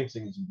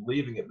 experiencing is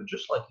believing it, but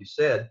just like you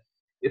said,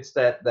 it's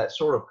that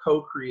sort of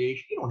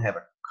co-creation. You don't have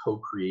a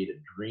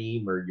co-created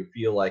dream, or you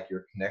feel like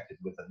you're connected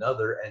with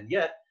another, and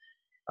yet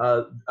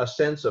a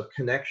sense of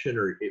connection,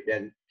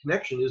 and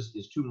connection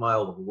is too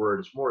mild of a word.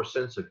 It's more a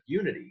sense of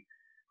unity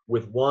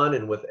with one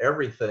and with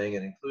everything,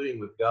 and including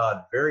with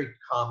God, very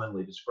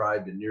commonly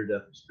described in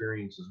near-death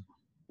experiences.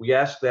 We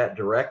ask that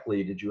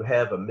directly. Did you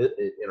have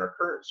in our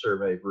current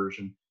survey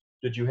version,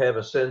 did you have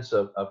a sense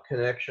of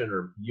connection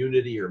or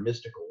unity or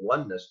mystical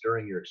oneness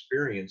during your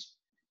experience?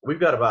 We've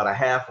got about a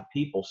half of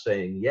people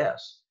saying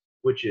yes,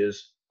 which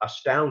is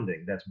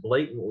astounding. That's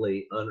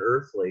blatantly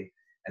unearthly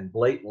and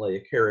blatantly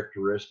a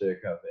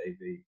characteristic of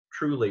a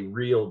truly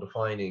real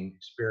defining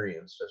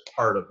experience as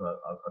part of a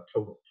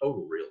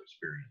total real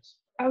experience.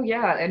 Oh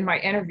yeah, in my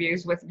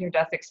interviews with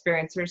near-death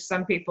experiencers,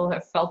 some people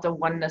have felt a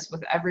oneness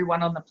with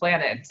everyone on the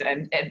planet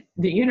and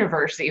the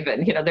universe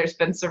even. There's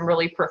been some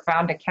really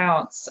profound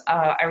accounts.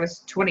 I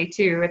was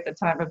 22 at the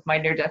time of my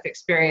near-death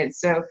experience,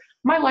 so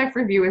my life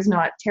review is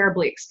not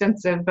terribly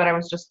extensive, but I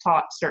was just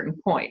taught certain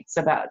points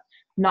about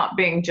not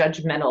being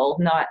judgmental,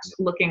 not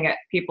looking at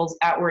people's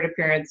outward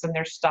appearance and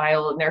their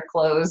style and their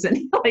clothes,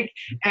 and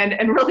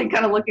and really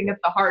kind of looking at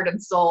the heart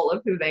and soul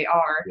of who they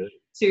are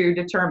to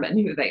determine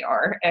who they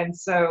are. And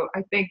so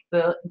I think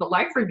the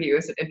life review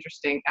is an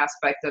interesting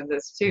aspect of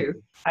this too.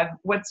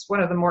 What's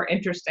one of the more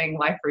interesting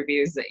life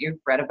reviews that you've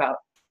read about?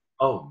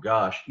 Oh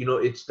gosh,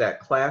 it's that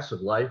class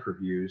of life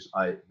reviews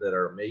that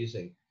are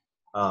amazing.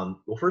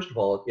 Well, first of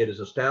all, it is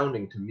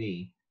astounding to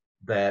me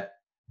that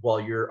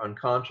while you're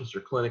unconscious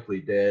or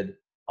clinically dead,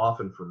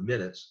 often for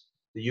minutes,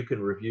 that you can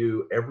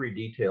review every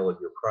detail of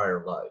your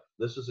prior life.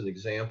 This is an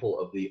example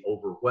of the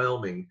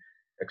overwhelming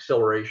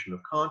acceleration of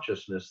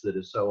consciousness that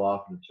is so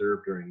often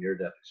observed during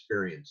near-death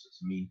experiences.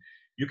 I mean,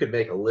 you could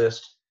make a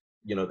list,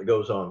 that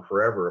goes on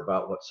forever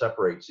about what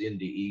separates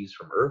NDEs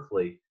from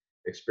earthly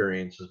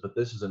experiences, but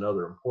this is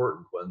another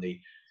important one.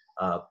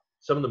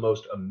 Some of the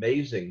most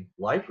amazing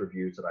life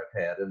reviews that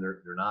I've had, and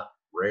they're not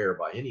rare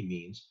by any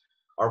means,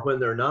 are when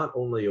they're not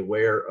only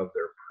aware of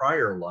their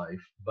prior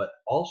life, but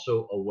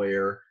also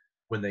aware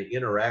when they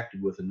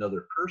interacted with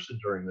another person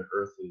during their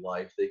earthly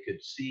life, they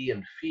could see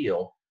and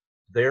feel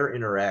their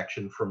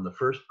interaction from the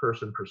first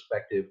person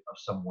perspective of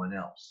someone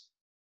else,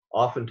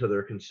 often to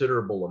their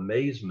considerable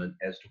amazement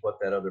as to what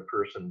that other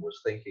person was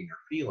thinking or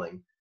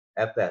feeling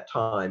at that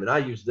time. And I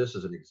use this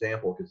as an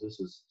example because this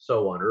is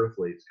so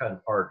unearthly. It's kind of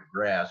hard to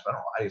grasp. I don't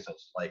know. I just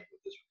like this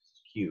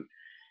was cute.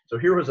 So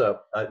here was a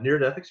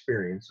near-death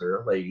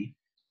experiencer, a lady,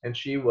 and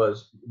she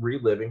was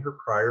reliving her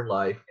prior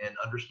life and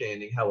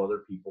understanding how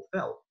other people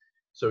felt.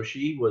 So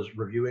she was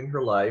reviewing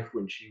her life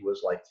when she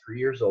was like 3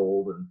 years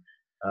old,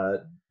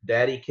 and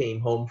daddy came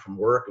home from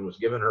work and was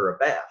giving her a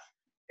bath.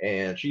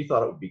 And she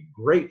thought it would be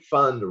great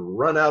fun to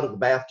run out of the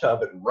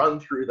bathtub and run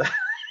through the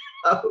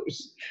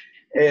house.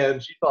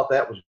 And she thought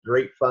that was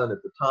great fun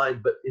at the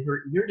time. But in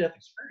her near-death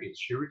experience,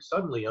 she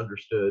suddenly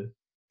understood,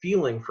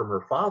 feeling from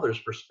her father's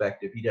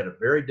perspective, he'd had a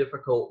very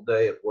difficult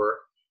day at work.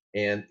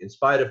 And in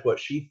spite of what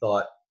she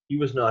thought, he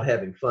was not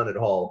having fun at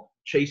all,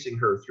 chasing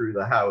her through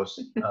the house,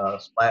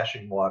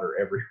 splashing water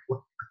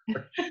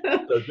everywhere.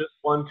 So just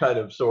one kind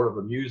of sort of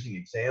amusing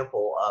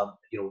example of,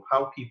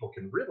 how people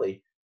can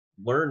really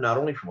learn not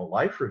only from a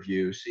life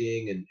review,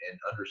 seeing and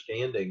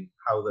understanding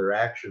how their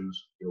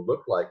actions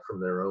look like from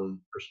their own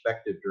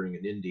perspective during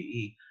an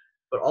NDE,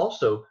 but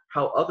also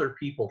how other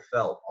people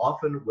felt,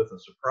 often with a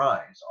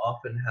surprise,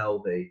 often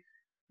how they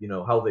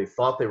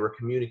thought they were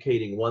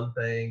communicating one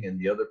thing and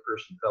the other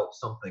person felt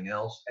something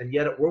else, and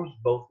yet it works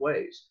both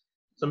ways.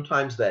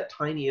 Sometimes that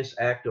tiniest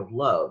act of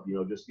love,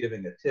 just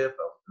giving a tip,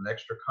 an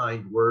extra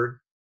kind word,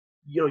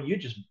 you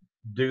just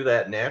do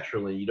that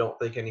naturally. You don't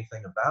think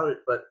anything about it,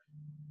 but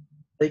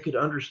they could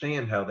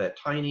understand how that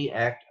tiny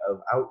act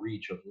of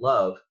outreach of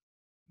love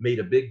made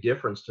a big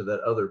difference to that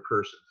other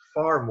person,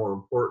 far more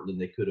important than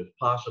they could have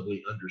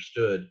possibly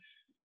understood.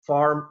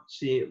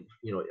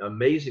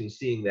 Amazing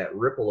seeing that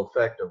ripple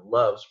effect of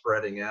love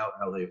spreading out,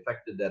 how they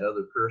affected that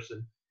other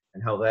person,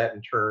 and how that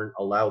in turn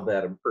allowed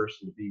that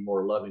person to be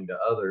more loving to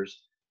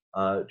others,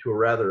 to a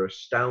rather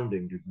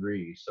astounding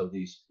degree. So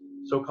these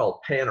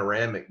so-called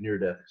panoramic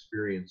near-death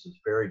experiences,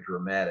 very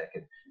dramatic,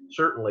 and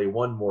certainly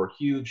one more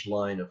huge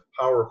line of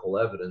powerful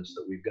evidence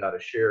that we've got a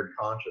shared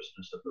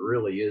consciousness, that there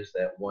really is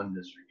that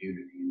oneness or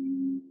unity.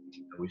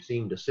 And we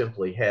seem to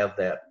simply have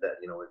that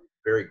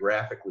very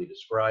graphically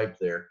described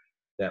there,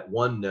 that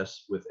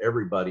oneness with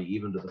everybody,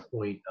 even to the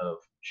point of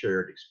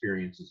shared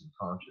experiences and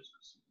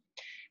consciousness.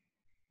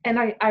 And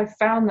I've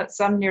found that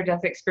some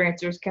near-death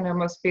experiencers can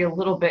almost be a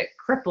little bit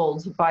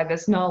crippled by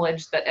this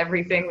knowledge that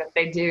everything that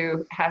they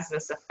do has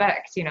this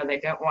effect. They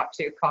don't want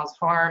to cause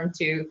harm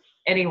to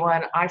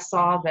anyone. I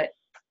saw that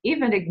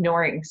even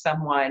ignoring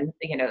someone,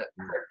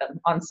 hurt them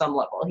on some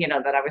level,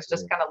 that I was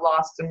just kind of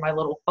lost in my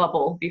little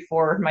bubble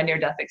before my near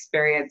death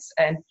experience.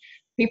 And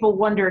people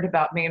wondered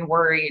about me and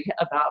worried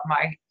about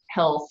my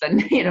health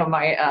and,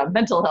 my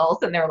mental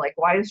health. And they were like,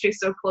 why is she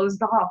so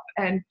closed off?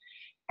 And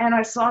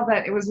I saw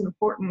that it was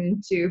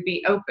important to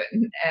be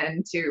open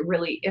and to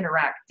really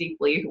interact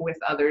deeply with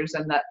others,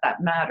 and that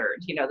mattered.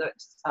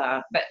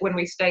 That when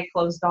we stay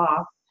closed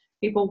off,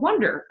 people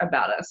wonder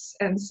about us,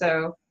 and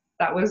so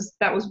that was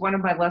one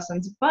of my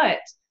lessons.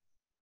 But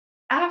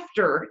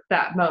after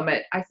that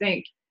moment, I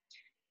think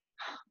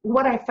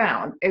what I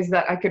found is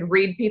that I could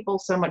read people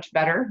so much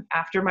better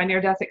after my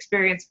near death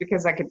experience,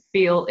 because I could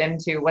feel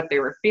into what they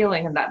were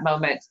feeling in that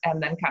moment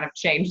and then kind of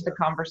change the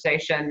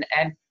conversation.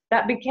 And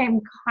that became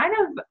kind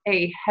of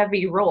a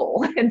heavy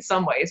role in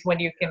some ways when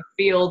you can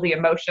feel the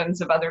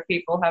emotions of other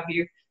people. Have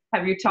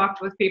you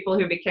talked with people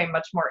who became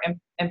much more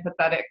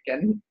empathetic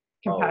and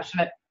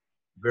compassionate?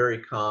 Very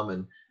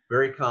common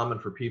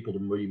for people to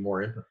be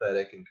more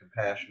empathetic and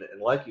compassionate.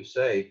 And like you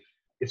say,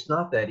 it's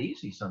not that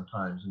easy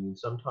sometimes. I mean,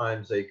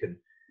 sometimes they can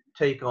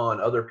take on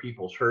other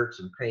people's hurts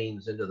and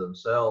pains into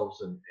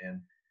themselves, and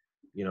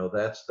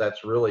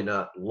that's really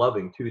not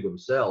loving to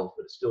themselves,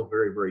 but it's still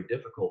very, very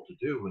difficult to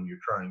do when you're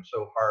trying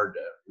so hard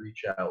to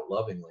reach out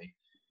lovingly.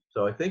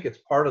 So I think it's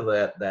part of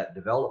that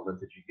development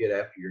that you get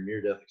after your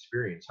near death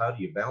experience. How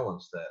do you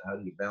balance that? How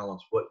do you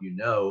balance what you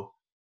know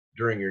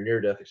during your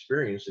near death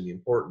experience and the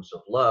importance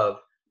of love,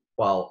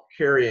 while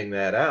carrying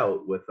that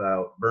out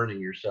without burning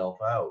yourself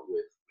out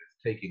with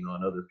taking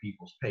on other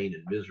people's pain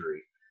and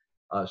misery?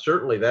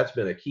 Certainly, that's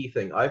been a key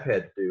thing I've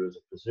had to do as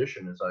a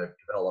physician, as I've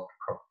developed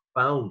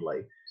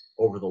profoundly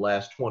over the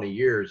last 20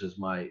 years, as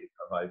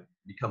I've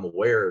become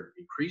aware,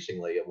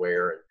 increasingly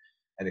aware,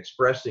 and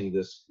expressing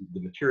the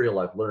material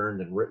I've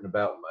learned and written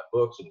about in my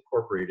books and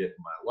incorporated it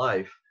in my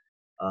life.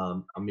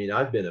 I mean,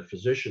 I've been a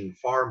physician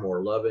far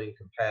more loving,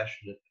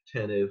 compassionate,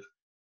 attentive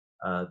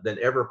than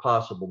ever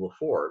possible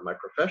before. In my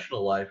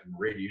professional life, I'm a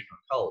radiation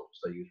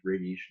oncologist. I use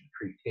radiation to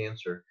treat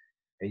cancer,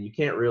 and you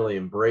can't really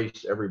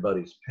embrace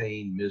everybody's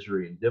pain,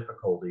 misery, and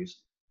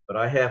difficulties, but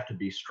I have to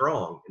be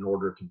strong in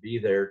order to be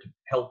there to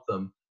help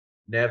them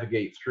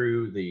navigate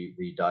through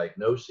the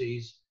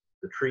diagnoses,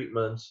 the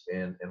treatments,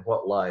 and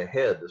what lie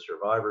ahead, the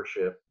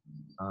survivorship.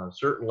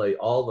 Certainly,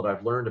 all that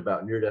I've learned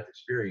about near-death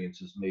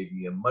experiences made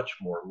me a much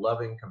more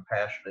loving,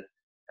 compassionate,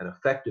 and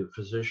effective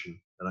physician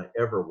than I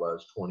ever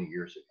was 20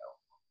 years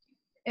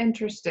ago.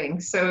 Interesting.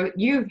 So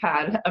you've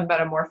had a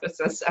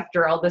metamorphosis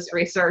after all this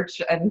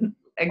research and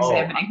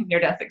examining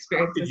near-death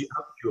experiences.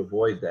 How could you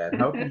avoid that?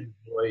 How can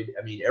you avoid?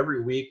 I mean,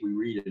 every week we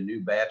read a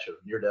new batch of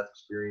near-death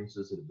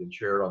experiences that have been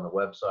shared on the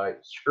website,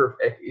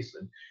 surveys,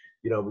 and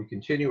we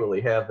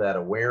continually have that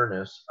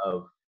awareness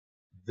of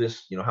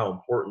this. How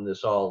important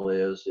this all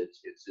is.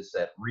 It's just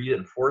that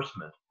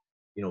reinforcement.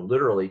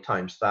 Literally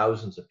times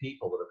thousands of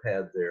people that have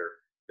had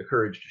the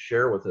courage to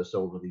share with us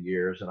over the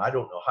years. And I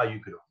don't know how you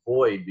could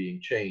avoid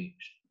being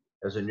changed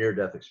as a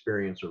near-death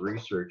experience or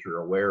researcher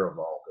aware of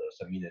all this.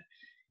 I mean,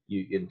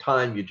 in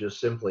time, you just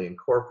simply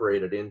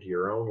incorporate it into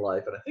your own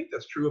life. And I think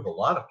that's true of a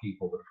lot of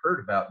people that have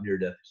heard about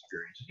near-death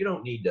experiences. You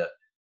don't need to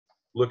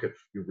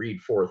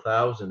read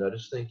 4,000. I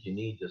just think you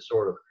need to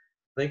sort of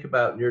think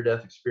about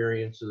near-death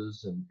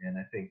experiences. And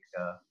I think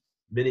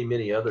many,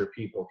 many other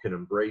people can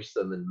embrace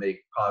them and make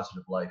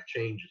positive life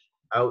changes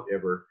without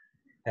ever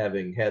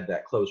having had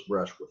that close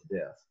brush with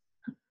death.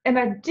 And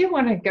I do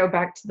want to go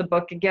back to the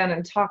book again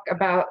and talk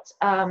about,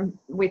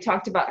 we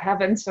talked about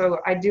heaven, so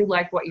I do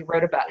like what you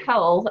wrote about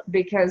hell,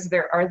 because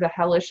there are the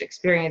hellish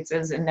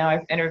experiences, and now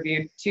I've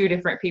interviewed 2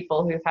 different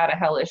people who've had a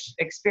hellish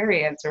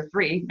experience, or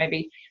 3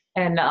 maybe,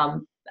 and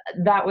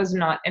that was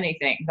not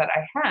anything that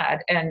I had.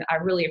 And I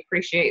really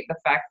appreciate the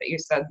fact that you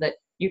said that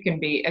you can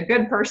be a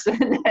good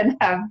person and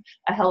have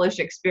a hellish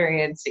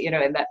experience,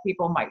 and that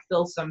people might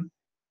feel some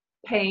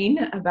pain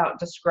about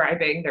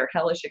describing their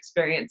hellish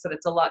experience, and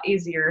it's a lot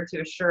easier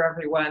to assure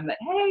everyone that,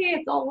 hey,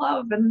 it's all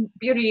love and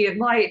beauty and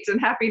light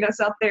and happiness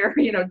out there,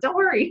 don't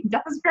worry,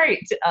 that's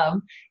great.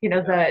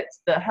 That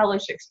the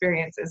hellish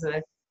experience is a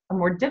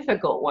more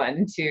difficult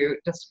one to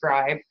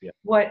describe. Yeah.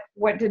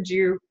 What did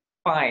you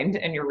find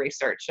in your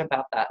research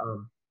about that?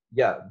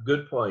 Yeah,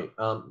 good point.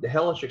 The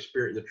hellish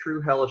experience, the true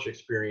hellish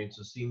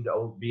experiences seem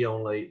to be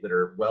only that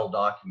are well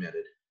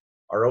documented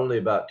are only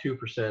about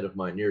 2% of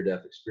my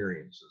near-death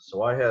experiences.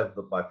 So I have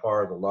by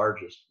far the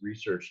largest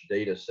research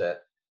data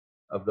set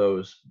of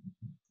those,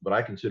 what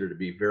I consider to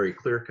be very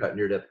clear-cut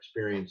near-death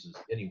experiences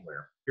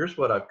anywhere. Here's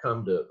what I've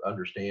come to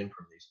understand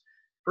from these.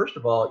 First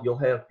of all, you'll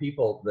have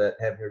people that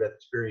have near-death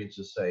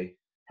experiences say,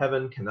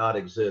 heaven cannot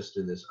exist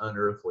in this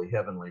unearthly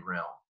heavenly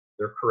realm.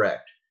 They're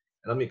correct.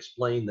 And let me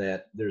explain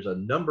that. There's a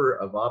number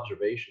of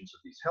observations of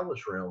these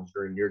hellish realms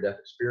during near-death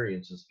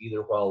experiences,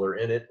 either while they're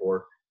in it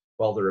or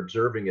while they're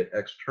observing it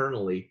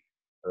externally.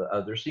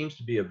 There seems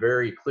to be a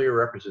very clear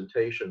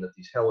representation that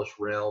these hellish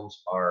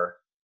realms are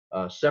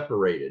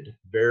separated,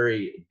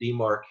 very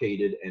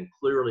demarcated, and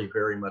clearly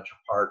very much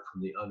apart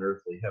from the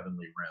unearthly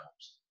heavenly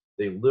realms.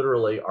 they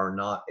literally are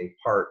not a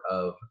part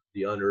of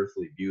the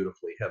unearthly,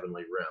 beautifully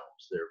heavenly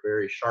realms. They're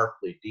very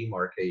sharply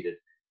demarcated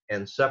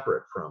and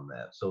separate from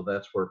that. So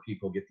that's where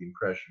people get the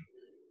impression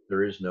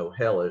there is no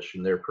hellish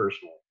in their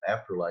personal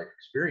afterlife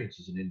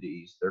experiences in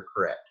NDEs. They're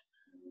correct.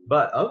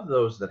 But of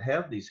those that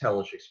have these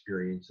hellish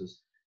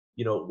experiences,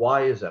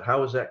 why is that?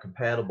 How is that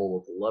compatible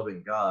with a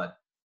loving God?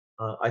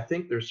 I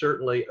think there's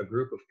certainly a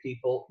group of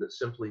people that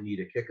simply need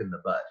a kick in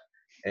the butt.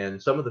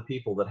 And some of the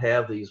people that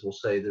have these will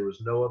say there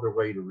was no other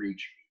way to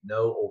reach me.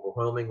 No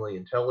overwhelmingly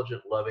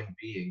intelligent, loving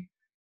being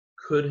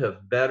could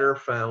have better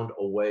found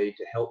a way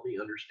to help me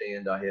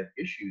understand I have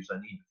issues I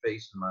need to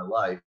face in my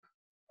life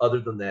other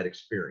than that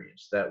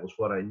experience. That was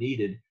what I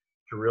needed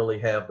to really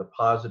have the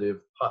positive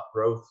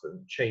growth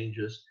and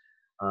changes,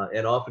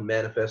 and often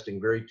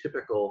manifesting very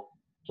typical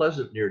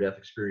pleasant near-death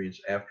experience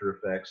after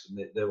effects, and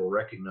they will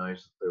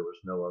recognize that there was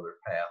no other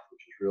path,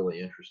 which is really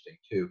interesting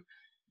too.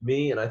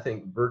 Me, and I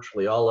think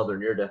virtually all other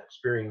near-death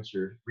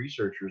experiencer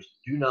researchers,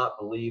 do not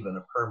believe in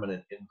a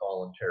permanent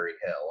involuntary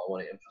hell. I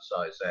want to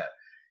emphasize that.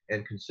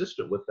 And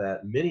consistent with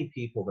that, many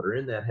people that are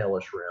in that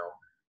hellish realm,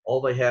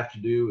 all they have to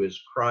do is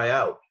cry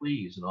out,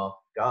 please, and off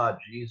God,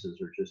 Jesus,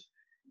 or just,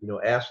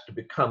 ask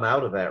to come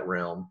out of that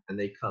realm, and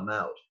they come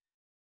out.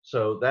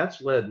 So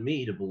that's led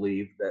me to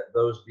believe that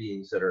those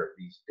beings that are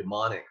these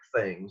demonic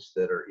things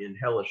that are in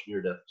hellish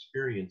near-death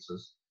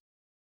experiences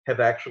have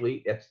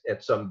actually,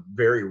 at some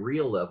very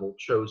real level,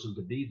 chosen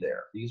to be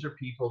there. These are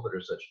people that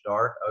are such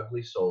dark,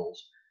 ugly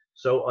souls,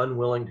 so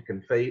unwilling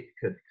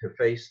to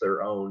face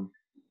their own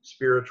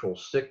spiritual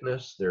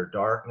sickness, their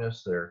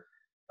darkness,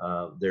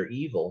 their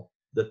evil,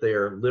 that they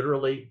are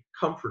literally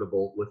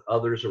comfortable with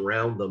others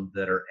around them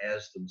that are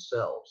as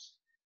themselves.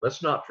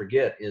 Let's not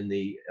forget, in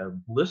the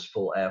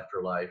blissful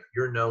afterlife,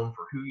 you're known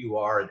for who you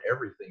are and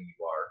everything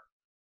you are.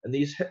 And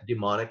these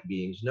demonic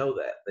beings know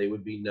that. They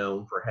would be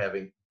known for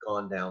having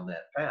gone down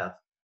that path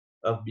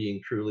of being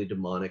truly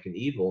demonic and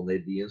evil, and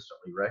they'd be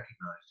instantly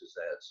recognized as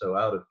that. So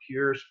out of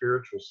pure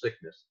spiritual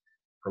sickness,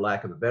 for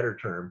lack of a better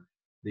term,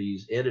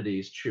 these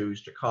entities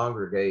choose to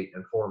congregate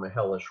and form a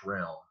hellish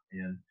realm.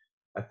 And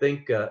I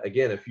think,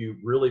 again, if you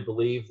really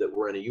believe that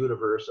we're in a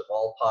universe of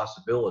all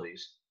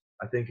possibilities,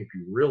 I think if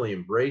you really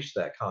embrace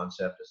that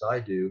concept as I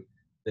do,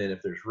 then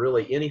if there's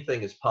really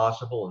anything is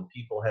possible and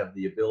people have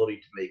the ability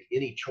to make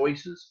any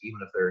choices, even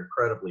if they're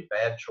incredibly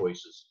bad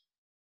choices,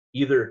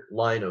 either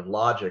line of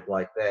logic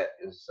like that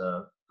is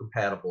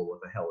compatible with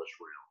a hellish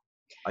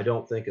realm. I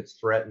don't think it's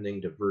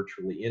threatening to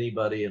virtually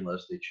anybody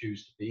unless they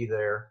choose to be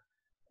there.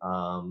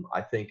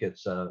 I think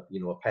it's a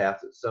path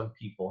that some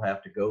people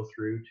have to go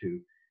through to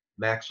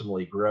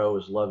maximally grow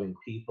as loving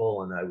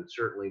people, and I would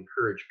certainly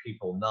encourage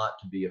people not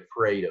to be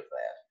afraid of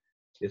that.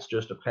 It's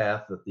just a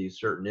path that these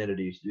certain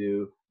entities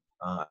do.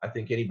 I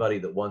think anybody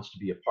that wants to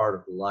be a part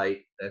of the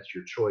light, that's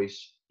your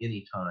choice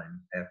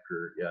anytime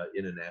after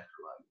in an afterlife.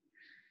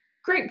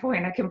 Great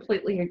point. I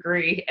completely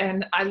agree.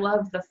 And I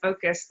love the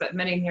focus that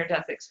many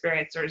near-death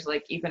experiencers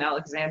like Eben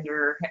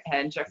Alexander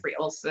and Jeffrey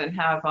Olson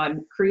have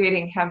on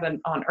creating heaven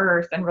on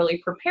earth and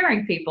really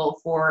preparing people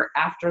for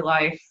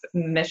afterlife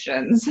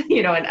missions,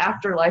 and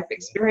afterlife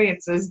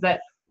experiences.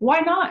 That why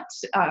not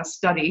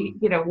study,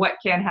 what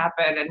can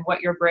happen and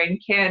what your brain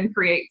can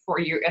create for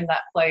you in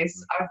that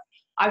place.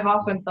 I've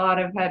often thought,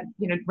 I've had,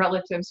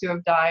 relatives who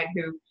have died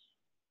who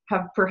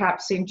have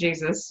perhaps seen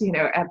Jesus,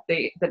 at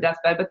the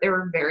deathbed, but they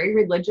were very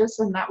religious,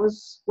 and that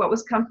was what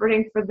was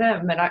comforting for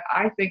them. And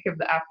I think of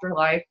the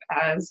afterlife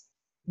as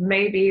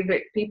maybe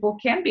that people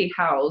can be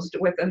housed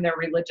within their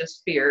religious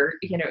sphere,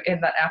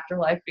 in that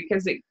afterlife,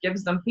 because it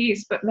gives them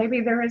peace. But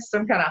maybe there is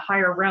some kind of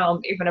higher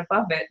realm even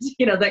above it,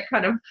 that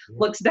kind of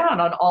looks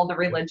down on all the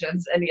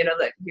religions, and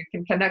that you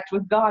can connect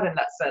with God in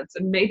that sense.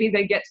 And maybe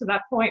they get to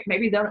that point,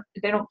 maybe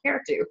they don't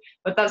care to.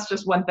 But that's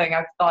just one thing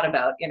I've thought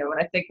about, when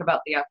I think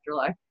about the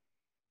afterlife.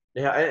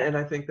 Yeah, and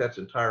I think that's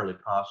entirely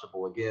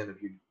possible. Again,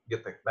 if you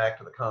get back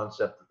to the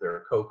concept that there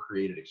are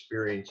co-created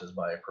experiences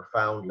by a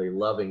profoundly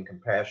loving,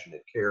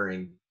 compassionate,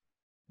 caring,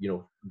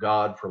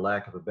 God, for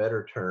lack of a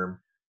better term,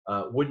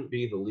 wouldn't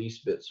be the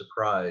least bit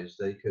surprised.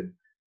 They could,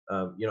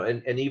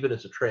 and even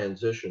as a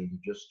transition,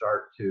 to just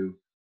start to,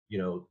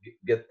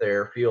 get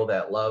there, feel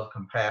that love,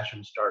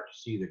 compassion, start to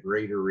see the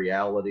greater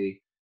reality,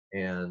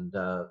 and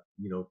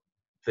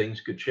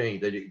things could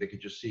change. They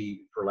could just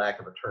see, for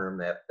lack of a term,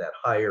 that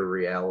higher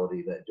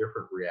reality, that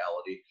different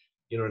reality,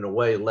 in a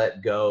way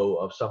let go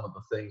of some of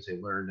the things they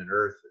learned in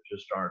earth that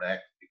just aren't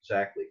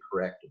exactly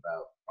correct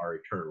about our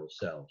eternal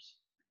selves.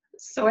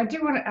 So I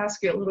do want to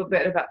ask you a little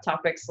bit about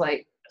topics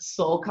like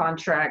soul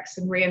contracts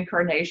and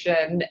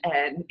reincarnation,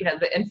 and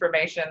the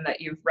information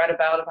that you've read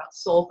about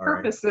soul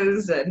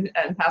purposes, and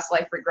past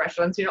life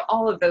regressions,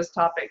 all of those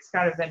topics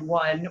kind of in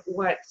one.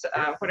 What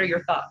are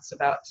your thoughts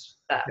about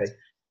that? Okay.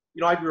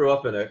 I grew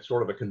up in a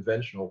sort of a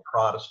conventional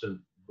Protestant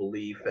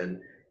belief, and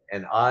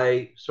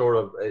I sort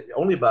of,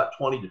 only about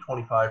 20 to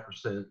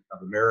 25%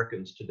 of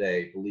Americans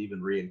today believe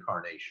in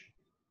reincarnation.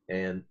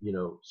 And,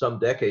 some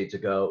decades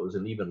ago, it was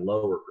an even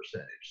lower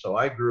percentage. So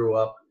I grew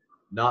up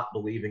not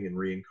believing in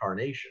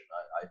reincarnation.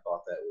 I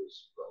thought that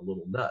was a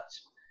little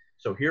nuts.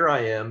 So here I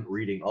am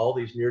reading all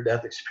these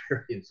near-death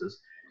experiences,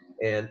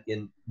 and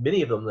in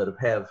many of them that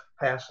have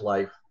past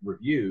life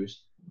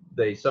reviews,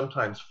 they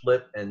sometimes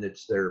flip and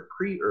it's their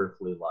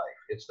pre-earthly life.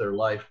 It's their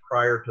life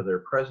prior to their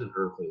present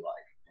earthly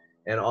life,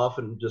 and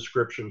often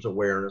descriptions,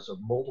 awareness of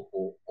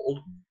multiple,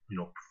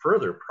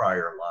 further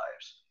prior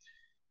lives.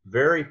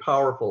 Very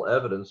powerful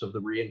evidence of the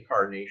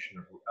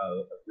reincarnation,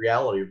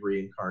 reality of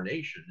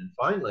reincarnation. And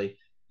finally,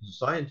 as a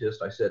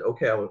scientist, I said,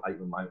 okay,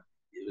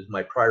 it was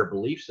my prior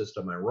belief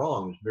system. I'm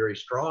wrong. There's very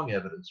strong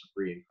evidence of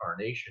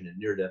reincarnation in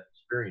near-death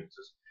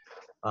experiences.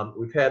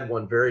 We've had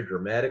one very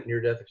dramatic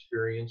near-death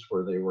experience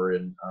where they were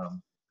in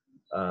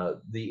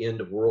the end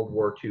of World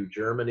War II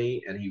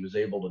Germany, and he was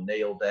able to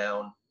nail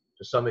down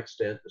to some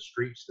extent the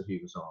streets that he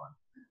was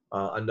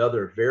on.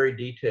 Another very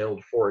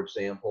detailed, for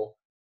example,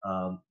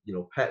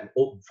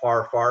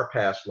 far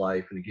past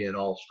life, and again,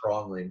 all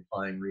strongly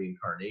implying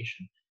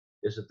reincarnation,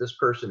 is that this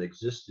person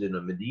existed in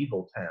a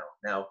medieval town.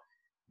 Now,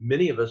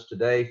 many of us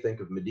today think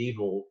of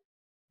medieval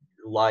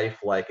life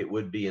like it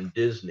would be in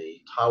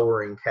Disney,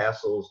 towering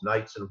castles,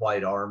 knights in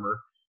white armor.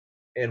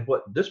 And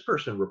what this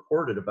person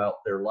reported about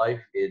their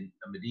life in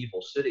a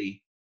medieval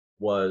city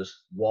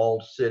was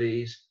walled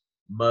cities,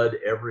 mud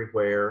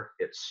everywhere,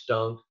 it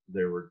stunk,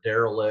 there were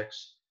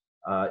derelicts,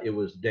 it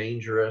was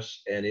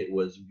dangerous, and it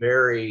was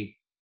very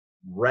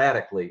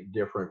radically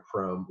different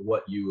from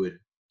what you would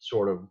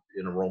sort of,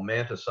 in a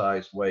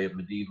romanticized way of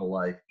medieval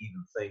life,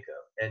 even think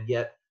of. And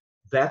yet,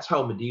 that's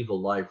how medieval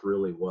life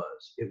really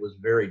was. It was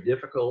very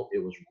difficult,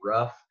 it was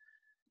rough.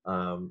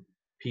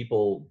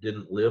 People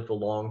didn't live a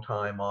long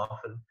time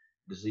often.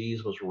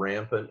 Disease was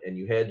rampant, and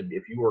you had to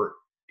be,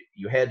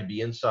 you had to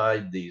be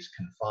inside these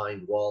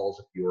confined walls.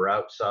 If you were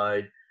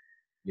outside,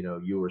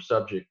 you were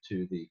subject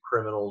to the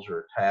criminals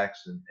or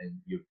attacks, and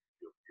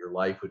your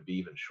life would be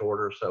even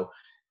shorter. So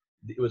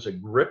it was a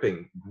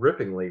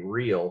grippingly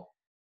real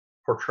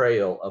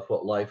portrayal of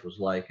what life was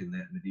like in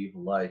that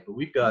medieval life. But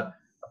we've got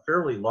a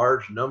fairly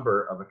large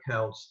number of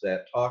accounts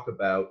that talk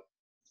about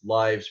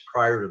lives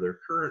prior to their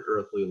current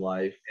earthly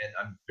life. And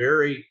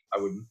I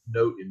would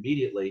note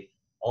immediately,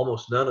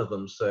 almost none of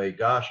them say,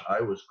 gosh, I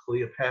was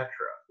Cleopatra,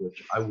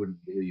 which I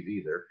wouldn't believe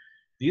either.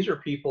 These are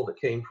people that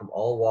came from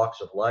all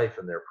walks of life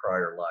in their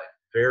prior life,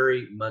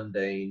 very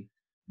mundane,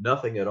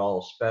 nothing at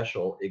all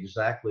special,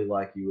 exactly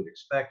like you would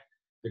expect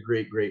the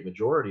great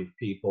majority of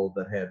people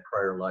that had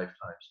prior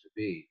lifetimes to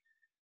be.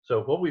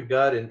 So what we've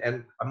got,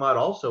 and I might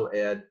also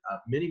add,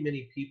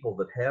 many people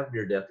that have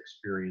near-death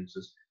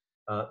experiences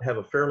have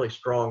a fairly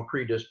strong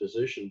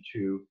predisposition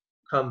to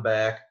come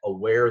back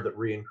aware that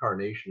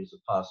reincarnation is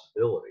a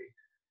possibility.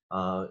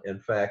 In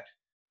fact,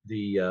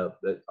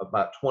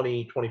 about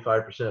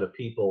 20-25% of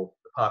people,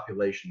 the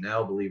population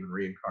now, believe in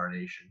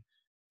reincarnation.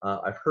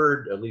 I've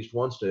heard at least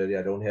one study,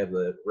 I don't have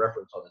the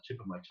reference on the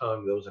tip of my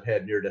tongue, those that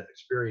had near-death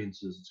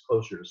experiences, it's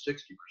closer to 60%.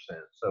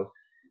 So,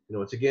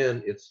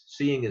 it's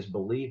seeing is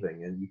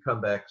believing, and you come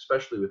back,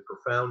 especially with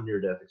profound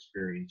near-death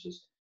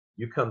experiences,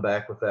 you come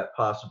back with that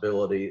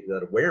possibility,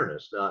 that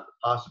awareness, not the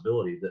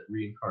possibility that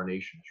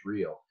reincarnation is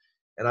real.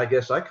 And I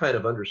guess I kind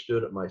of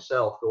understood it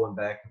myself, going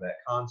back to that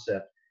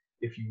concept.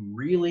 If you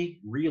really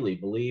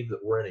believe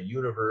that we're in a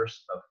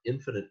universe of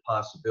infinite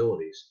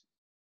possibilities,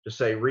 to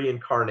say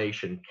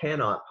reincarnation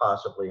cannot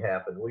possibly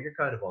happen, well, you're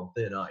kind of on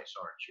thin ice,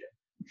 aren't you?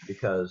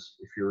 Because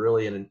if you're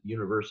really in a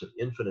universe of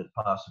infinite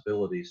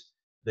possibilities,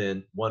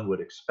 then one would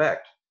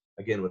expect,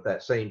 again, with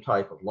that same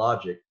type of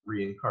logic,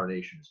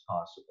 reincarnation is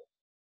possible.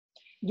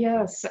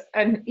 Yes.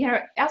 And,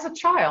 as a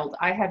child,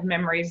 I had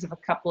memories of a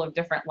couple of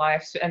different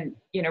lives and,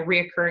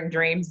 reoccurring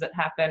dreams that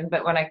happened.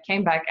 But when I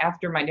came back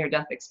after my near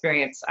death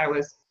experience, I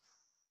was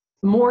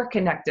more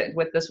connected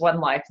with this one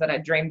life that I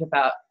dreamed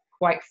about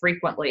quite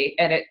frequently.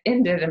 And it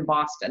ended in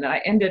Boston. And I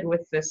ended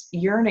with this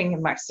yearning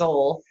in my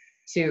soul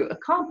to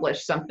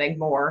accomplish something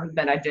more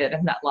than I did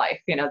in that life,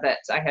 that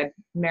I had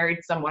married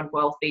someone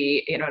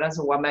wealthy, as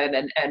a woman,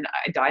 and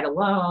I died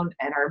alone.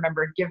 And I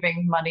remember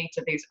giving money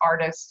to these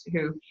artists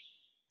who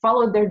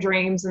followed their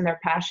dreams and their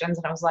passions.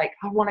 And I was like,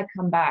 I want to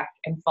come back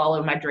and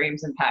follow my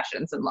dreams and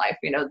passions in life.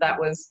 That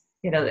was,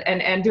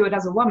 and do it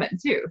as a woman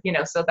too,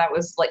 so that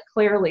was like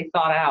clearly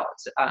thought out,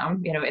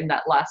 in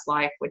that last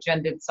life, which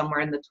ended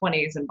somewhere in the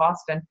 20s in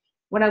Boston.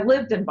 When I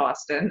lived in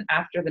Boston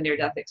after the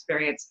near-death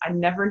experience, I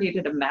never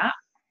needed a map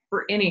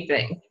for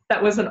anything.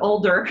 That was an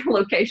older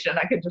location.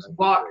 I could just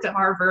walk to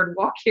Harvard,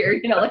 walk here,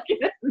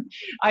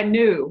 I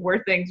knew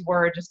where things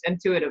were just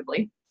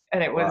intuitively.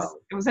 And it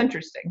was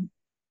interesting.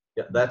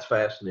 Yeah, that's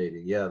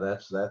fascinating. Yeah,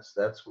 that's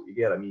what you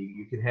get. I mean,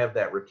 you can have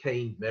that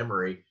retained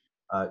memory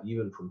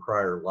even from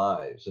prior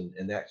lives,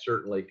 and that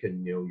certainly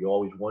can. You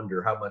always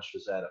wonder, how much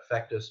does that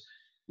affect us?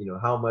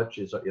 How much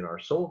is in our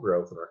soul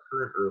growth in our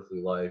current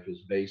earthly life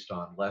is based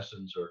on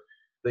lessons or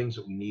things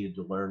that we needed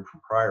to learn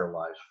from prior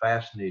lives.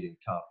 Fascinating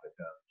topic.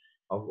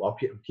 I'll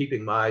keep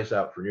keeping my eyes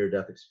out for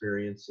near-death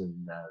experience and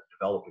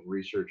developing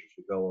research as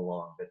we go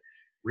along. But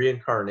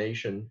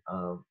reincarnation,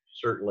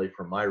 certainly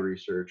from my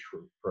research,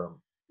 from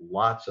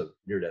lots of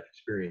near-death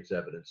experience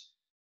evidence,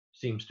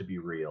 seems to be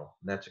real,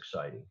 and that's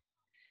exciting.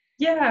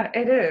 Yeah,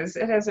 it is.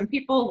 It is. And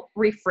people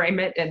reframe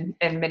it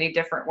in many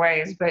different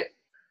ways, but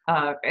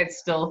it's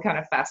still kind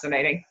of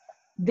fascinating.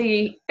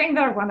 The thing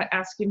that I want to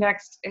ask you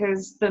next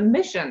is the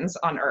missions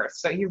on Earth.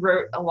 So you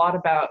wrote a lot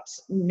about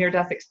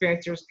near-death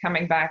experiencers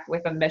coming back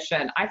with a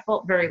mission. I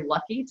felt very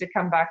lucky to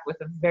come back with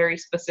a very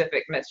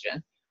specific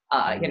mission.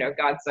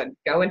 God said,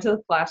 go into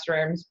the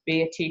classrooms,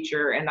 be a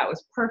teacher, and that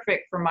was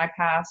perfect for my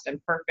past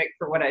and perfect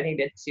for what I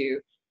needed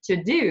to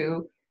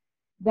do.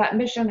 That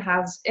mission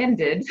has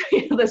ended.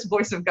 This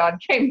voice of God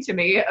came to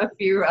me a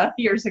few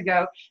years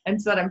ago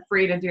and said, I'm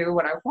free to do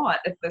what I want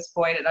at this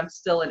point, and I'm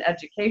still in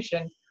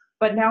education.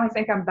 But now I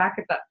think I'm back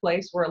at that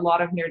place where a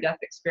lot of near death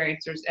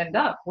experiencers end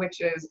up, which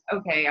is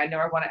okay, I know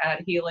I want to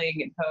add healing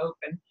and hope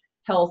and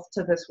health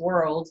to this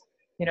world.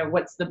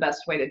 What's the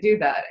best way to do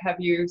that? Have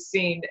you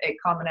seen a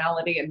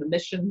commonality in the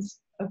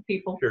missions of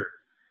people? Sure.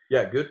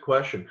 Yeah, good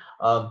question.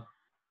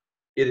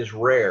 It is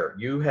rare.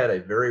 You had a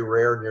very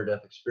rare near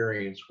death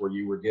experience where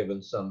you were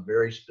given some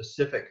very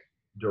specific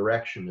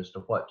direction as to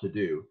what to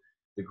do.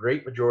 The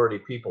great majority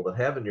of people that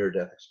have a near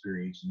death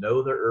experience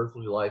know their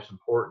earthly life's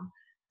important.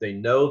 They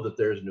know that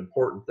there's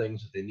important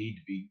things that they need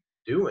to be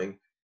doing,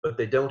 but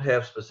they don't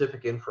have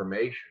specific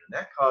information. And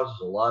that causes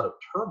a lot of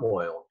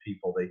turmoil in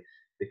people. They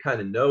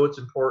kind of know it's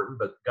important,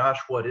 but gosh,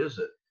 what is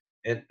it?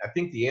 And I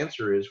think the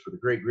answer is, for the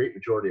great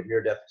majority of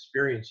near death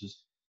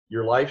experiences,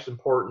 your life's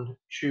important.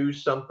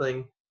 Choose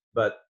something,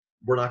 but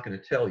we're not going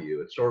to tell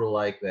you. It's sort of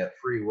like that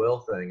free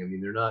will thing. I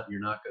mean, you're not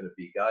going to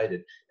be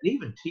guided. And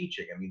even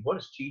teaching. I mean, what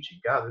is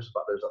teaching? God, there's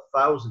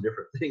 1,000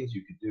 different things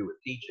you could do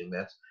with teaching.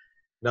 That's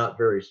not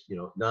very,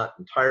 not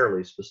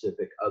entirely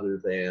specific,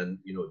 other than,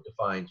 it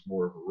defines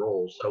more of a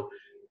role. So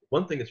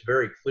one thing that's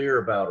very clear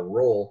about a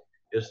role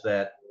is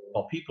that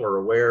while people are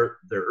aware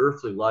their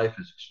earthly life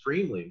is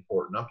extremely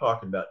important, I'm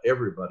talking about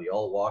everybody,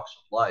 all walks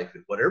of life,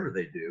 and whatever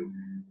they do,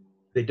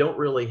 they don't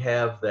really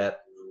have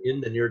that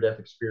in the near-death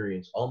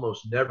experience.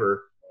 Almost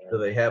never do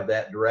they have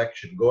that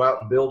direction. Go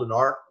out and build an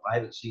ark. I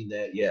haven't seen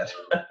that yet.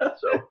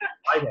 So it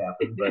might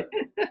happen, but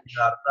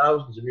out of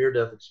thousands of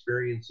near-death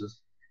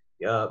experiences,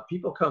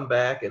 people come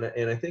back, and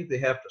I think they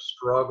have to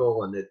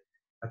struggle. And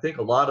I think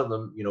a lot of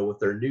them, with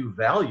their new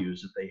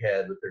values that they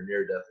had with their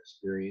near-death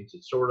experience,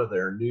 it's sort of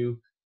their new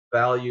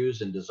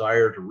values and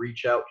desire to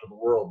reach out to the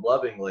world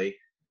lovingly,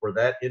 where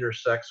that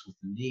intersects with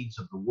the needs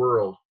of the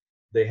world.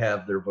 They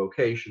have their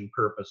vocation,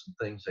 purpose, and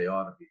things they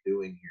ought to be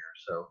doing here.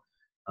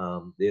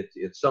 So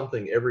it's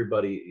something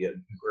everybody,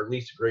 or at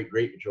least a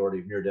great majority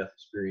of near-death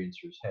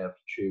experiencers, have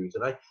to choose.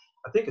 And I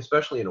think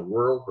especially in a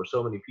world where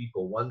so many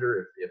people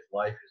wonder if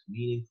life is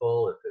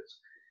meaningful, if it's,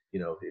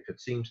 if it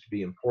seems to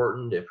be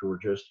important, if we're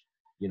just,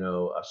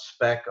 a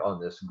speck on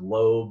this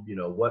globe,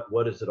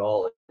 what is it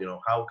all,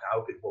 how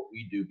could what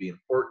we do be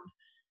important?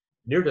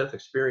 Near-death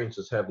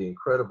experiences have the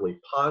incredibly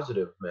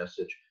positive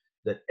message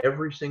that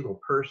every single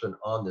person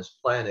on this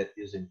planet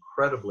is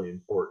incredibly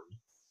important,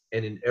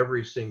 and in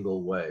every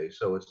single way.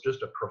 So it's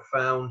just a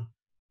profound,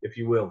 if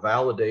you will,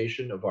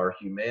 validation of our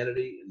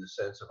humanity, in the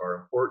sense of our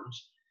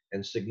importance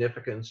and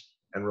significance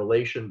and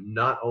relation,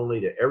 not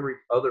only to every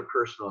other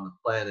person on the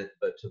planet,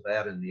 but to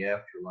that in the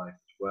afterlife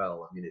as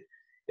well. I mean,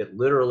 it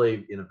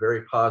literally, in a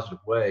very positive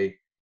way,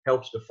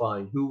 helps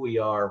define who we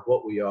are,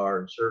 what we are,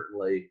 and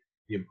certainly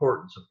the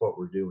importance of what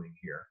we're doing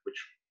here, which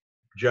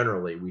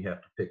generally we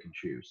have to pick and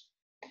choose.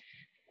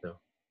 So.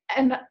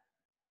 And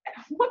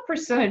what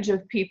percentage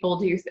of people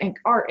do you think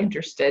are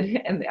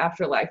interested in the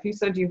afterlife? You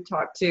said you've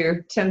talked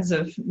to tens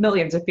of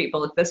millions of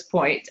people at this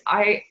point.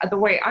 The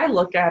way I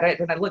look at it,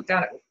 and I look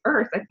down at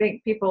Earth, I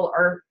think people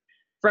are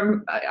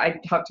I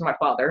talked to my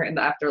father in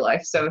the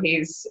afterlife, so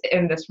he's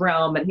in this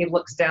realm, and he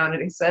looks down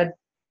and he said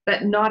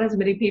that not as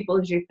many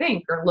people as you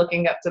think are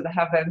looking up to the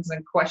heavens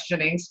and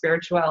questioning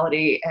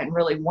spirituality and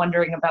really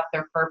wondering about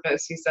their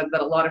purpose. He said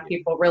that a lot of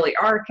people really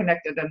are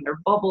connected in their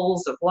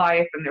bubbles of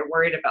life, and they're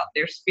worried about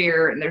their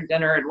sphere and their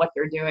dinner and what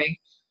they're doing.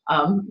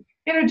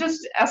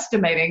 Just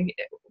estimating,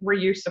 were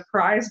you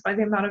surprised by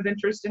the amount of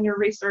interest in your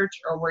research,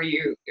 or were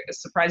you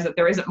surprised that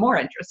there isn't more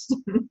interest?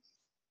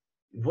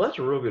 Well, that's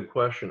a real good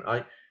question.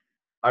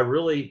 I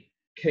really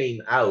came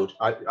out.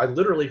 I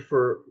literally,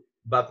 for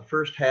about the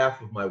first half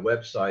of my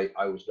website,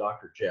 I was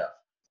Dr. Jeff.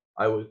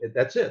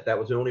 That's it. That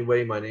was the only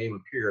way my name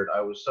appeared.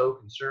 I was so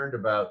concerned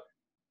about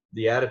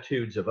the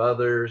attitudes of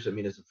others. I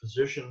mean, as a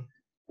physician,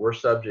 we're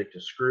subject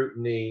to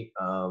scrutiny.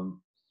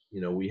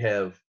 We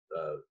have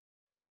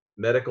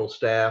medical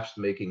staffs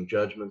making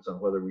judgments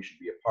on whether we should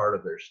be a part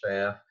of their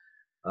staff.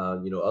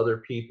 Other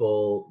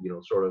people,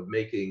 sort of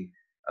making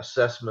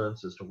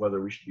assessments as to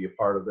whether we should be a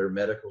part of their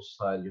medical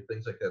society or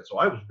things like that. So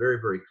I was very,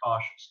 very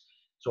cautious.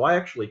 So I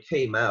actually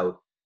came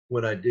out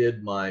when I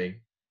did my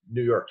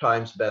New York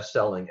Times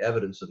best-selling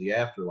Evidence of the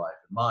Afterlife.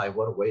 And my,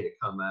 what a way to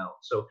come out.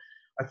 So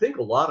I think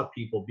a lot of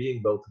people,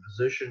 being both a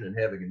physician and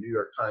having a New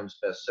York Times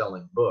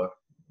best-selling book,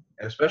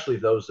 and especially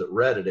those that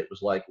read it, it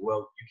was like,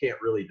 well, you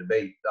can't really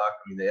debate, Doc.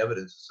 I mean, the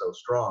evidence is so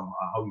strong.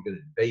 How are you going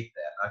to debate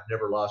that? I've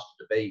never lost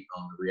a debate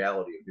on the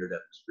reality of near-death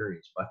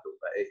experience, by the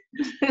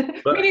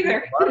way. But Me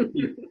neither. I think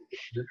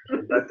a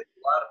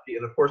lot of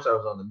people, and of course I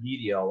was on the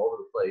media all over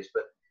the place,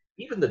 but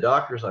even the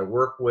doctors I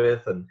work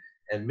with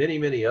and many,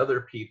 many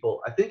other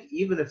people, I think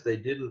even if they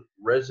didn't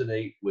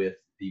resonate with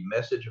the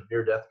message of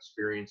near-death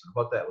experience and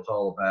what that was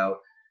all about,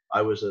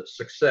 I was a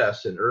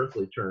success in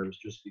earthly terms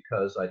just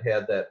because I'd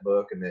had that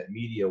book and that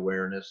media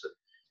awareness.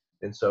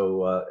 And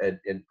so,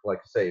 and like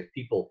I say, if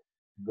people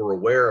were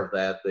aware of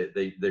that,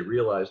 they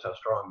realized how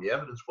strong the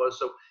evidence was.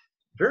 So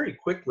very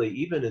quickly,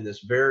 even in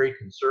this very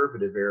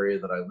conservative area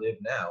that I live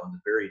now in the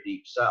very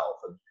deep South,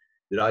 and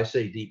did I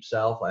say deep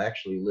South? I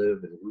actually live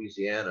in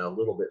Louisiana, a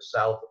little bit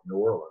south of New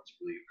Orleans,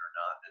 believe it or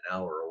not,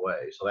 an hour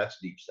away. So that's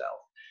deep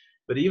South.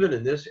 But even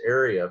in this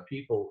area,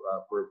 people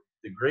were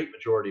the great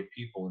majority of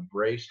people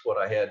embraced what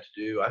I had to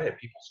do. I had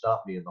people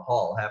stop me in the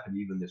hall, happened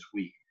even this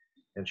week,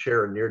 and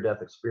share a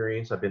near-death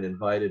experience. I've been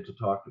invited to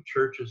talk to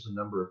churches a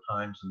number of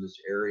times in this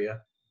area.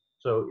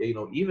 So, you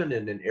know, even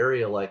in an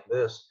area like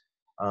this,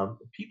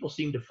 people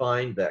seem to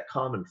find that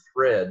common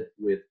thread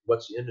with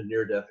what's in a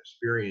near-death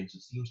experience.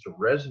 It seems to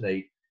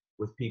resonate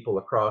with people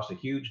across a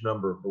huge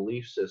number of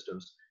belief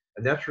systems,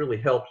 and that's really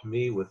helped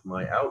me with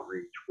my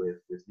outreach with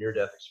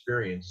near-death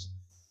experience.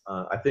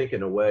 I think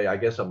in a way, I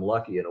guess I'm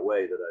lucky in a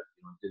way that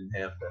I didn't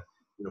have to.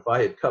 You know, if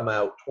I had come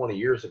out 20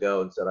 years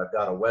ago and said I've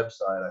got a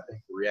website, I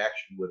think the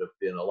reaction would have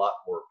been a lot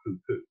more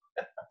poo-poo.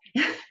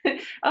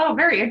 Oh,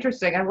 very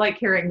interesting. I like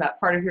hearing that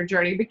part of your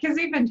journey because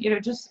even,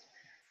 just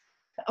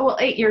well,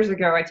 8 years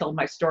ago, I told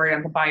my story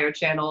on the Bio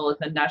Channel and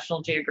then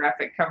National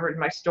Geographic covered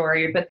my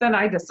story. But then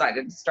I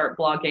decided to start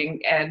blogging,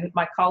 and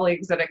my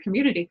colleagues at a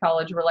community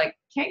college were like,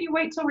 "Can't you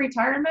wait till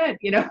retirement?"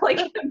 Like,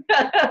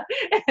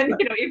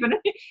 and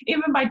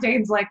even my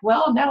dean's like,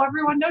 "Well, now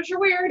everyone knows you're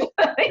weird,"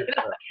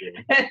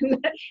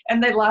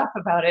 and they laugh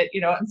about it,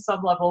 on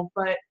some level,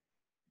 but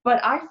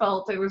I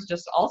felt it was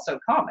just also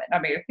common. I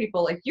mean, if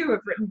people like you have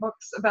written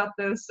books about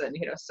this and,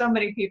 so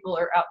many people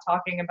are out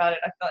talking about it,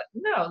 I thought,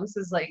 no, this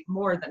is like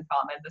more than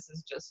common. This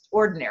is just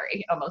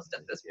ordinary almost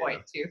at this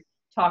point to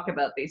talk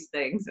about these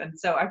things. And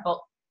so I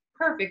felt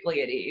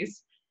perfectly at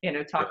ease,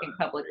 talking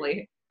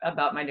publicly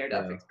about my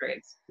near-death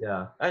experience.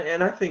 Yeah.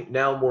 And I think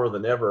now more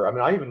than ever, I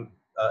mean, I even,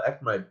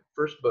 after my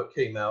first book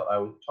came out,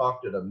 I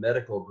talked at a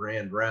medical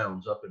grand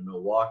rounds up in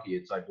Milwaukee.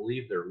 It's, I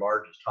believe, their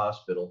largest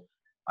hospital.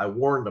 I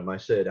warned them, I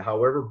said,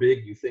 however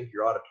big you think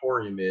your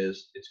auditorium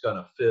is, it's going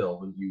to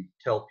fill when you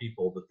tell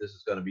people that this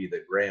is going to be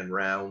the grand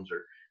rounds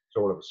or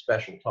sort of a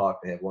special talk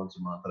they have once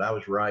a month. And I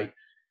was right.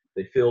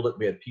 They filled it.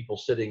 We had people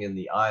sitting in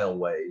the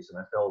aisleways, and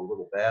I felt a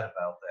little bad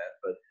about that.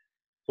 But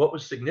what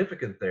was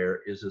significant there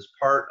is as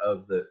part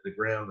of the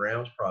grand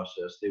rounds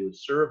process, they would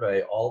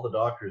survey all the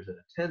doctors that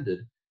attended,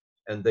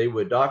 and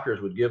doctors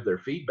would give their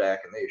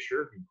feedback, and they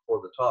assured me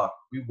before the talk,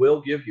 we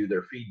will give you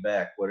their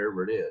feedback,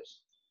 whatever it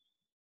is.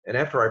 And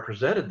after I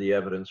presented the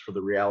evidence for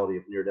the reality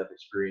of near-death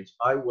experience,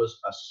 I was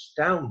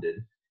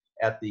astounded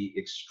at the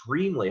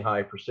extremely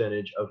high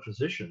percentage of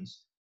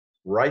physicians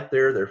right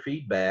there, their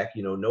feedback,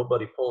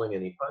 nobody pulling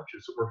any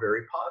punches, that were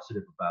very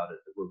positive about it,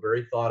 that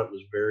were thought it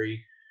was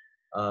very,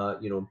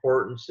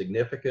 important,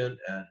 significant.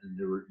 And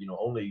there were,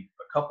 only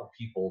a couple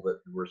people that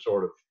were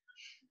sort of,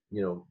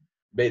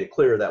 made it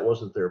clear that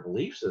wasn't their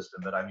belief system.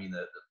 But I mean,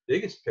 the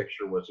biggest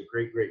picture was a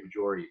great, great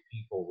majority of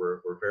people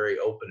were very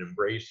open,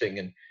 embracing,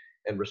 and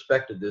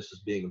respected this as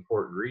being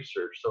important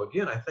research. So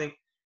again, I think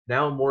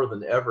now more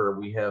than ever,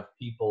 we have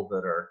people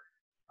that are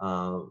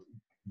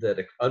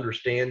that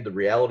understand the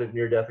reality of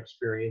near-death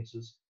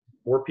experiences.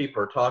 More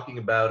people are talking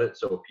about it,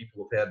 so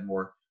people have had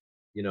more,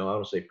 I don't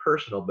want to say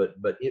personal, but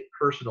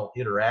personal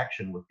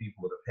interaction with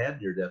people that have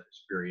had near-death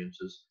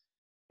experiences.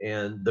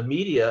 And the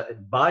media,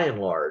 by and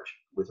large,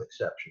 with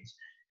exceptions,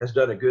 has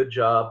done a good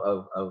job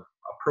of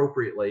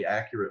appropriately,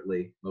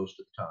 accurately, most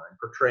of the time,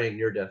 portraying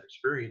near-death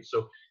experience.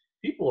 So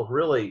people have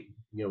really,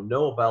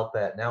 know about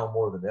that now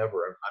more than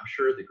ever. I'm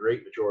sure the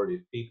great majority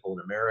of people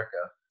in America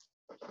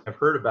have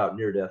heard about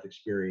near-death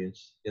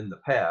experience in the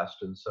past,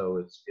 and so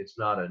it's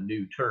not a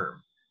new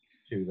term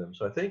to them.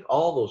 So I think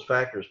all those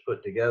factors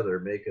put together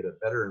make it a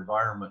better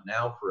environment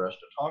now for us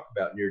to talk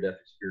about near-death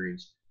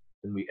experience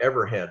than we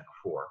ever had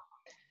before.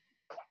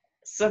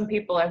 Some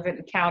people I've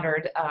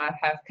encountered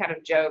have kind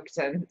of joked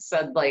and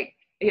said, like,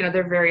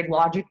 they're very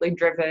logically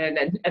driven,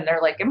 and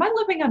they're like, am I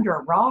living under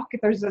a rock?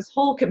 There's this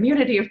whole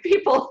community of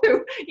people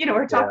who,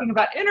 are talking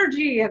about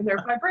energy and their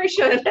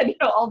vibration and,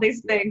 all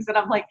these things. And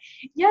I'm like,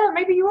 yeah,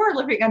 maybe you are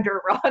living under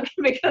a rock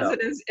because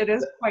it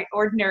is quite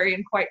ordinary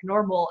and quite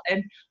normal.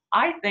 And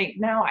I think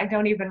now I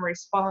don't even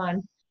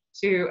respond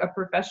to a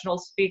professional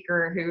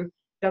speaker who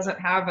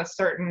doesn't have a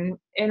certain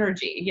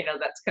energy,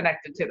 that's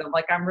connected to them.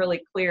 Like, I'm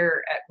really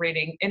clear at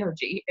reading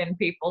energy in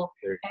people.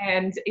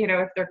 And,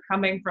 if they're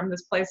coming from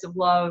this place of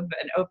love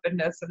and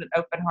openness and an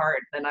open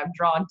heart, then I'm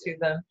drawn to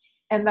them.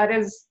 And that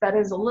is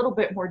a little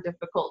bit more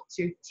difficult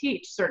to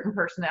teach certain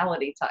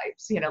personality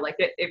types, like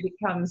it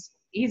becomes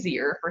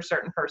easier for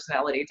certain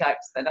personality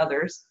types than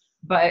others.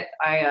 But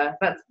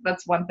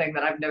that's one thing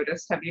that I've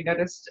noticed. Have you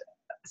noticed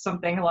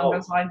something along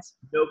those lines?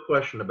 No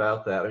question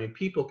about that. I mean,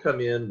 people come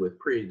in with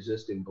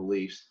pre-existing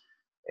beliefs,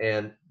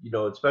 and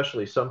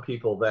especially some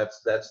people,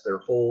 that's their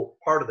whole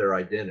part of their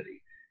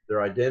identity.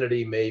 Their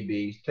identity may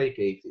be, take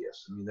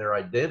atheists. I mean, their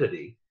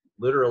identity,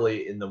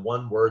 literally in the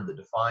one word that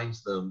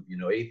defines them,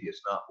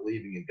 atheists, not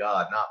believing in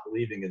God, not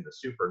believing in the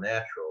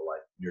supernatural,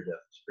 like near-death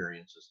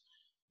experiences.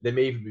 They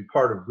may even be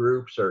part of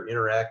groups or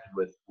interacted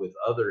with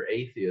other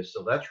atheists.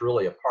 So that's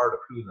really a part of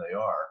who they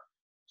are.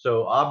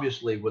 So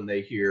obviously, when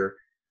they hear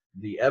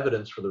the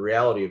evidence for the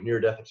reality of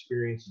near-death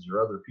experiences or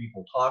other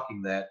people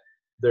talking that,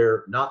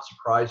 they're not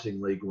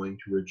surprisingly going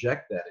to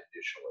reject that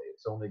initially.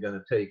 It's only going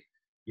to take,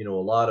 a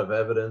lot of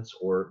evidence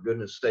or,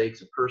 goodness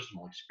sakes, a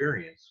personal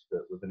experience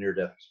with a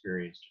near-death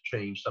experience to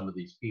change some of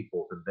these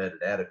people's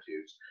embedded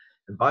attitudes.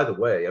 And by the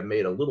way, I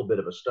made a little bit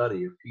of a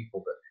study of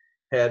people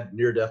that had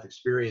near-death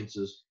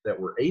experiences that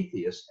were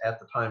atheists at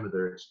the time of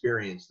their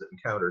experience that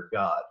encountered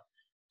God.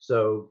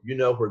 So you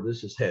know where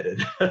this is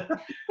headed.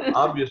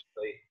 Obviously,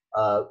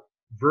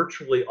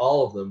 virtually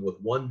all of them, with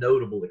one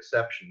notable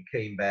exception,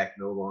 came back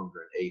no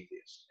longer an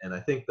atheist. And I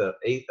think the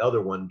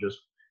other one just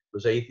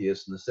was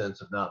atheist in the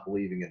sense of not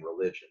believing in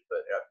religion.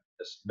 But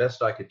as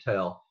best I could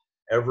tell,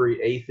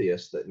 every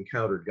atheist that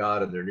encountered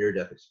God in their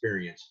near-death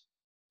experience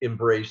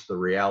embraced the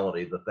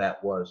reality that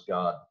that was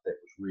God, that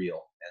was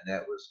real, and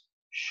that was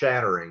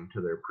shattering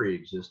to their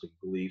pre-existing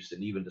beliefs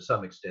and even to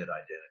some extent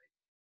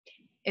identity.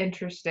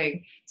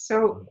 Interesting.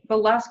 So the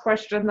last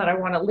question that I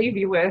want to leave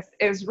you with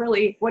is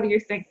really, what do you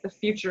think the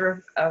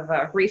future of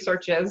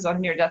research is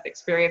on near-death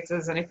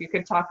experiences? And if you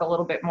could talk a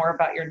little bit more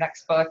about your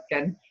next book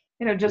and,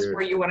 just Sure.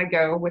 where you want to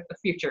go with the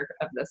future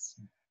of this.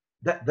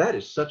 That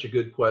is such a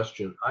good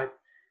question.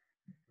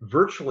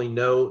 Virtually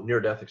no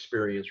near-death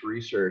experience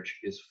research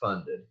is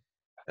funded.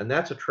 And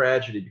that's a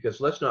tragedy,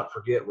 because let's not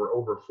forget, we're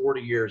over 40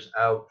 years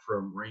out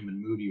from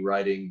Raymond Moody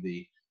writing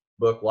the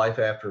book Life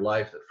After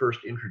Life that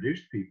first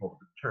introduced people to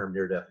the term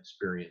near-death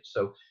experience.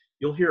 So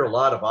you'll hear a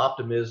lot of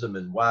optimism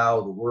and,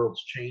 wow, the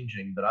world's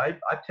changing, but I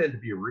tend to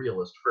be a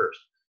realist first.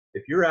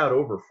 If you're out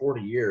over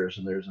 40 years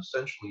and there's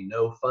essentially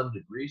no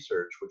funded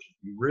research, which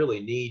you really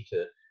need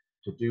to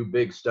do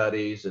big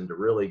studies and to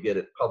really get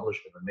it published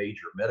in the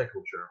major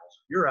medical journals,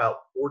 if you're out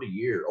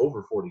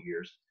over 40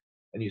 years,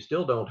 and you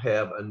still don't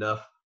have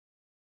enough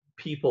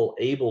people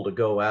able to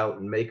go out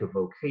and make a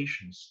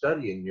vocation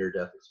studying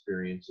near-death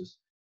experiences,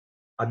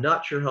 I'm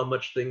not sure how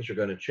much things are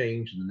going to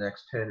change in the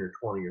next 10 or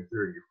 20 or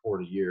 30 or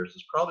 40 years.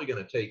 It's probably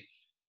going to take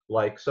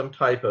like some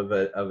type of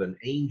an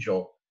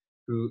angel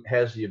who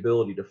has the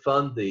ability to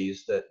fund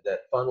these, that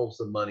funnels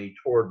the money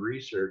toward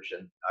research.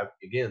 And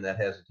again, that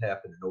hasn't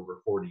happened in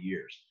over 40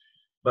 years.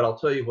 But I'll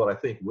tell you what I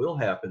think will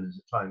happen as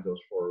time goes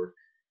forward.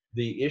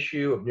 The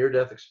issue of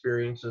near-death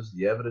experiences,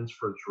 the evidence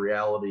for its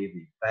reality,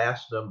 the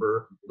vast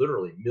number,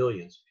 literally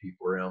millions of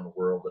people around the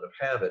world that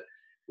have it,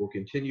 will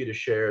continue to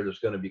share. There's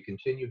going to be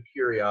continued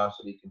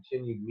curiosity,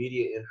 continued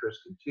media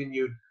interest,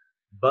 continued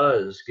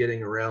buzz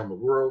getting around the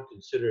world,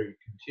 considering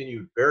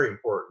continued very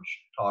important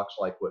talks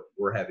like what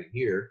we're having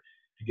here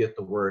to get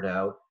the word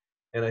out.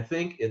 And I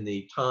think in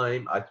the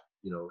time,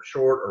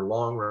 short or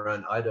long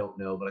run, I don't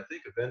know, but I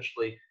think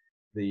eventually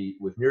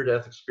with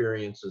near-death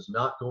experiences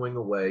not going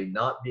away,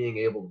 not being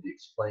able to be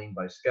explained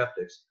by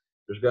skeptics,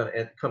 there's going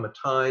to come a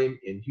time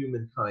in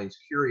humankind's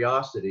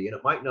curiosity, and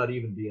it might not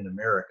even be in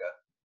America,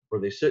 where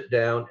they sit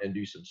down and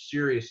do some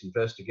serious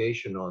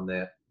investigation on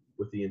that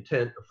with the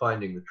intent of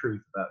finding the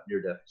truth about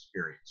near-death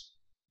experience.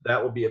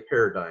 That will be a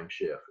paradigm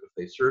shift. If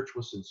they search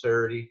with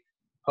sincerity,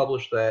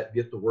 publish that,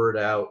 get the word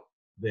out,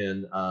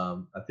 then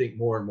I think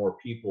more and more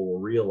people will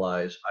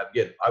realize,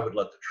 I would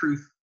let the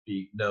truth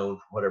be known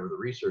from whatever the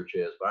research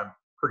is, but I'm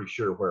pretty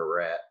sure where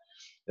we're at.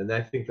 And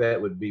I think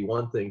that would be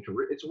one thing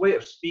it's a way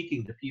of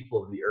speaking to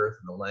people of the earth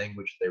in the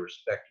language they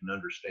respect and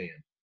understand.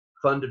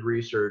 Funded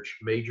research,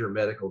 major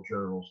medical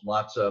journals,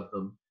 lots of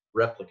them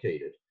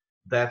replicated.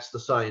 That's the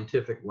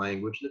scientific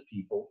language that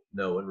people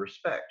know and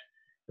respect.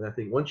 And I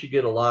think once you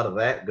get a lot of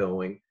that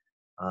going,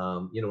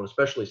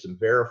 especially some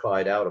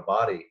verified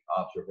out-of-body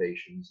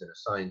observations in a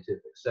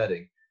scientific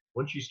setting,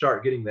 once you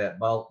start getting that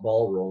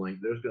ball rolling,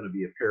 there's going to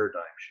be a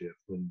paradigm shift.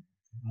 When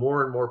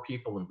more and more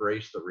people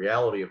embrace the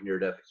reality of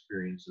near-death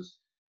experiences,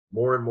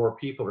 more and more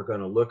people are going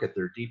to look at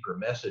their deeper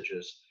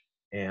messages.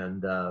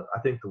 And I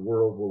think the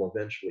world will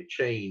eventually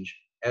change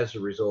as a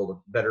result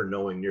of better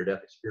knowing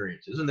near-death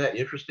experience. Isn't that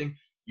interesting?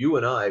 You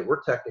and I,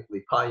 we're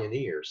technically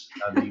pioneers.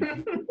 I mean,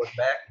 people look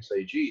back and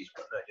say, geez,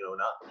 not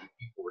many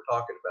people were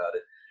talking about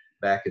it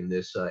back in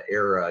this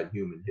era in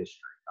human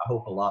history. I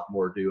hope a lot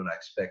more do, and I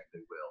expect they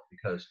will.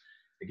 Because,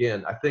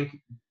 again, I think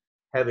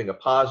having a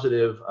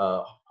positive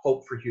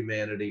hope for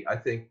humanity, I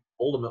think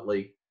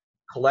ultimately,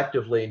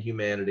 collectively in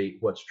humanity,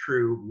 what's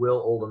true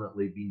will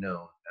ultimately be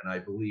known. And I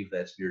believe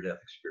that's near-death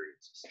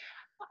experiences.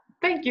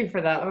 Thank you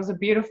for that. That was a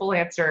beautiful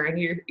answer, and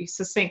you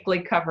succinctly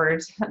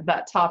covered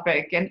that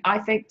topic. And I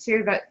think,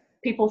 too, that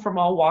people from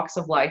all walks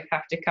of life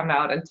have to come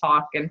out and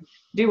talk and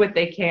do what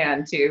they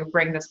can to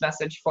bring this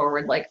message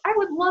forward. Like, I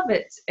would love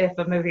it if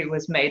a movie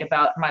was made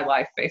about my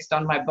life based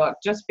on my book,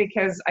 just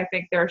because I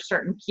think there are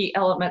certain key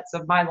elements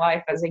of my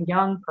life as a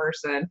young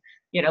person,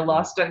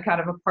 lost in kind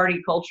of a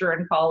party culture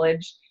in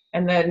college,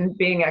 and then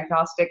being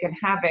agnostic and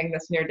having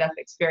this near-death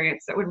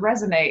experience that would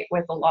resonate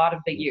with a lot of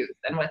the youth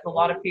and with a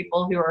lot of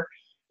people who are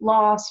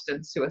lost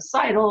and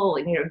suicidal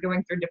and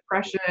going through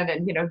depression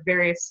and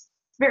various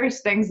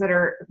things that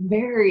are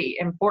very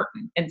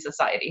important in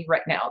society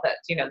right now that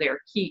they're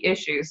key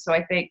issues. So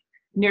I think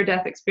near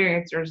death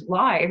experiencers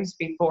lives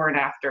before and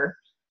after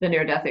the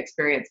near death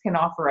experience can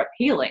offer up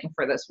healing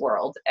for this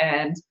world.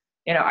 And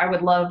I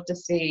would love to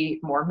see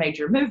more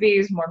major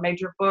movies, more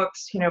major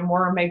books,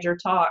 more major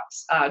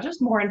talks,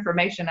 just more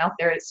information out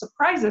there. It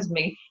surprises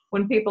me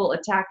when people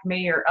attack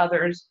me or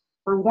others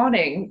for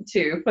wanting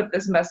to put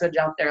this message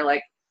out there,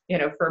 like,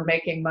 for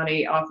making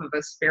money off of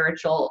a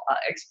spiritual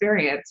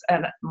experience.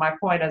 And my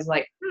point is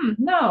like,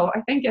 no,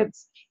 I think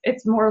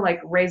it's more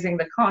like raising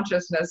the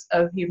consciousness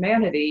of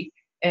humanity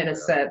in a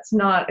sense.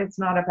 It's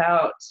not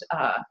about,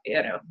 that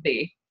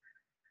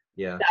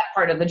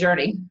part of the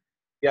journey.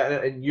 Yeah,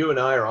 and you and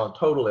I are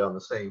totally on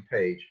the same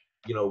page.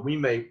 We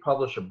may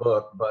publish a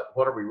book, but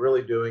what are we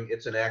really doing?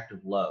 It's an act of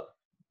love.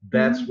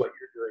 That's what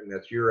you're doing.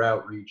 That's your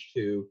outreach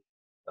to.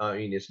 I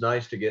mean, it's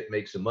nice to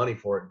make some money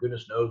for it.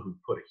 Goodness knows we've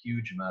put a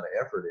huge amount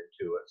of effort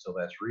into it, so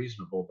that's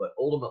reasonable. But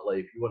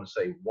ultimately, if you want to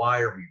say, why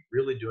are we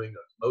really doing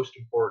what's most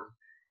important,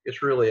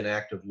 it's really an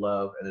act of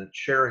love, and it's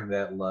sharing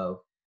that love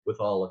with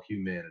all of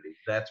humanity.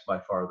 That's by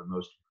far the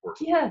most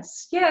important.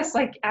 Yes.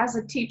 Like as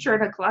a teacher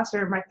in a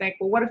classroom, I think,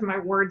 well, what if my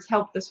words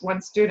help this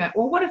one student?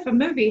 Well, what if a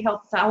movie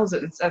helped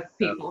thousands of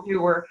people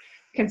who were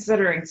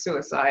considering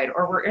suicide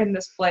or were in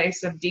this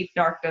place of deep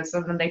darkness,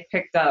 and then they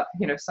picked up,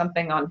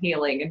 something on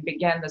healing and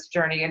began this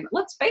journey? And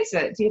let's face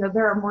it,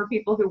 there are more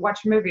people who watch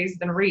movies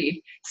than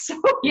read.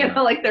 So,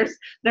 like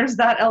there's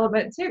that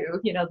element too,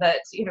 that,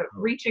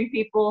 reaching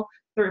people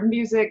through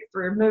music,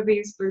 through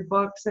movies, through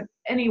books, in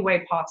any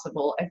way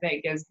possible, I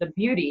think is the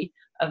beauty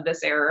of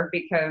this era,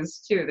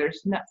 because too,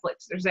 there's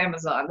Netflix, there's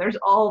Amazon, there's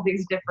all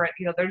these different,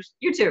 there's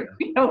YouTube,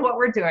 what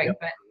we're doing. Yep,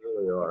 but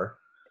we really are.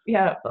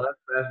 Yeah.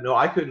 No,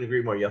 I couldn't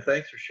agree more. Yeah,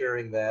 thanks for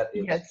sharing that.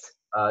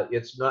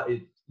 It's not,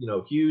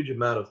 huge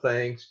amount of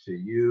thanks to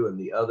you and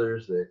the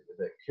others that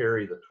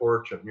carry the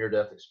torch of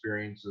near-death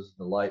experiences,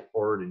 the light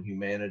forward in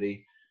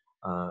humanity.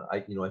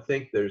 I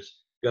think there's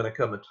going to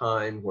come a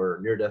time where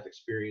near-death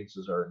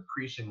experiences are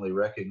increasingly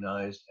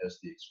recognized as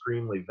the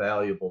extremely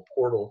valuable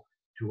portal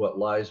to what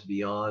lies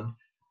beyond,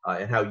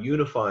 and how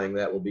unifying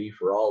that will be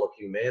for all of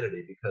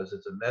humanity, because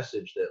it's a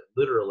message that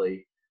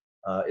literally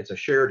it's a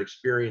shared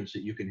experience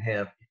that you can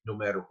have no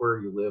matter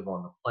where you live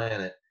on the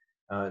planet.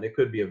 And it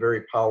could be a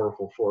very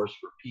powerful force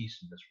for peace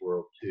in this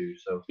world too.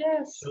 So,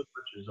 so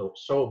much is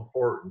so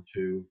important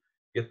to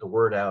get the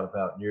word out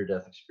about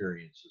near-death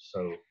experiences.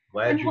 So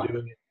glad you're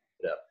doing it.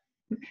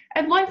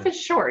 And life is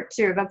short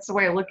too. That's the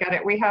way I look at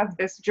it. We have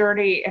this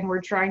journey and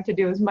we're trying to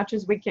do as much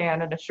as we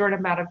can in a short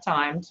amount of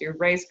time to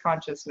raise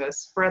consciousness,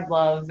 spread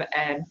love,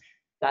 and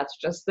that's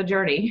just the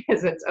journey.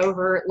 Is it's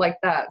over like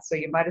that. So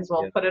you might as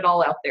well put it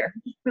all out there.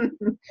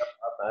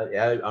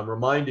 I'm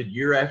reminded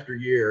year after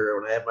year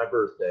when I have my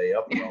birthday,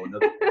 another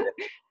day,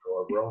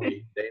 we're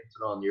only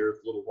dancing on the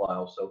earth a little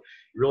while. So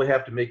you really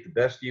have to make the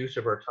best use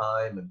of our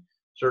time, and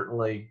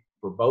certainly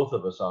for both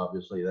of us,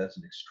 obviously, that's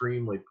an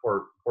extremely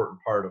important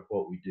part of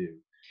what we do.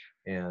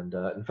 And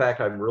in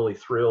fact, I'm really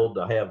thrilled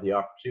to have the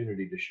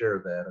opportunity to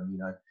share that. I mean,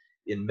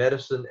 in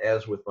medicine,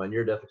 as with my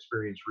near-death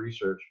experience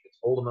research, it's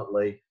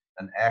ultimately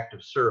an act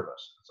of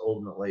service. It's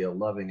ultimately a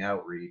loving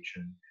outreach.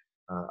 And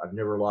I've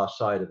never lost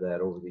sight of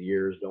that over the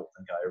years. Don't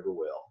think I ever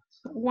will.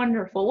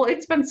 Wonderful. Well,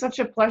 it's been such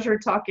a pleasure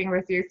talking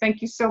with you.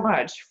 Thank you so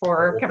much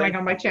for coming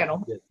on my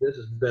channel. This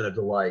has been a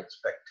delight.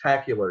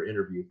 Spectacular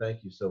interview.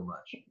 Thank you so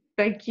much.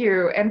 Thank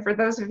you. And for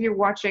those of you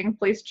watching,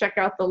 please check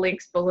out the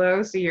links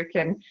below so you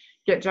can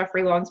get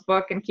Jeffrey Long's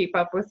book and keep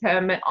up with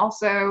him. And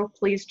also,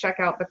 please check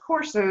out the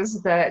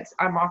courses that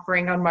I'm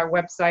offering on my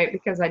website,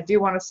 because I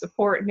do want to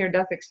support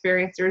near-death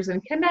experiencers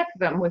and connect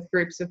them with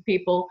groups of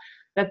people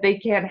that they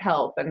can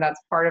help. And that's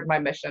part of my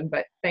mission.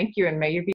 But thank you, and may you be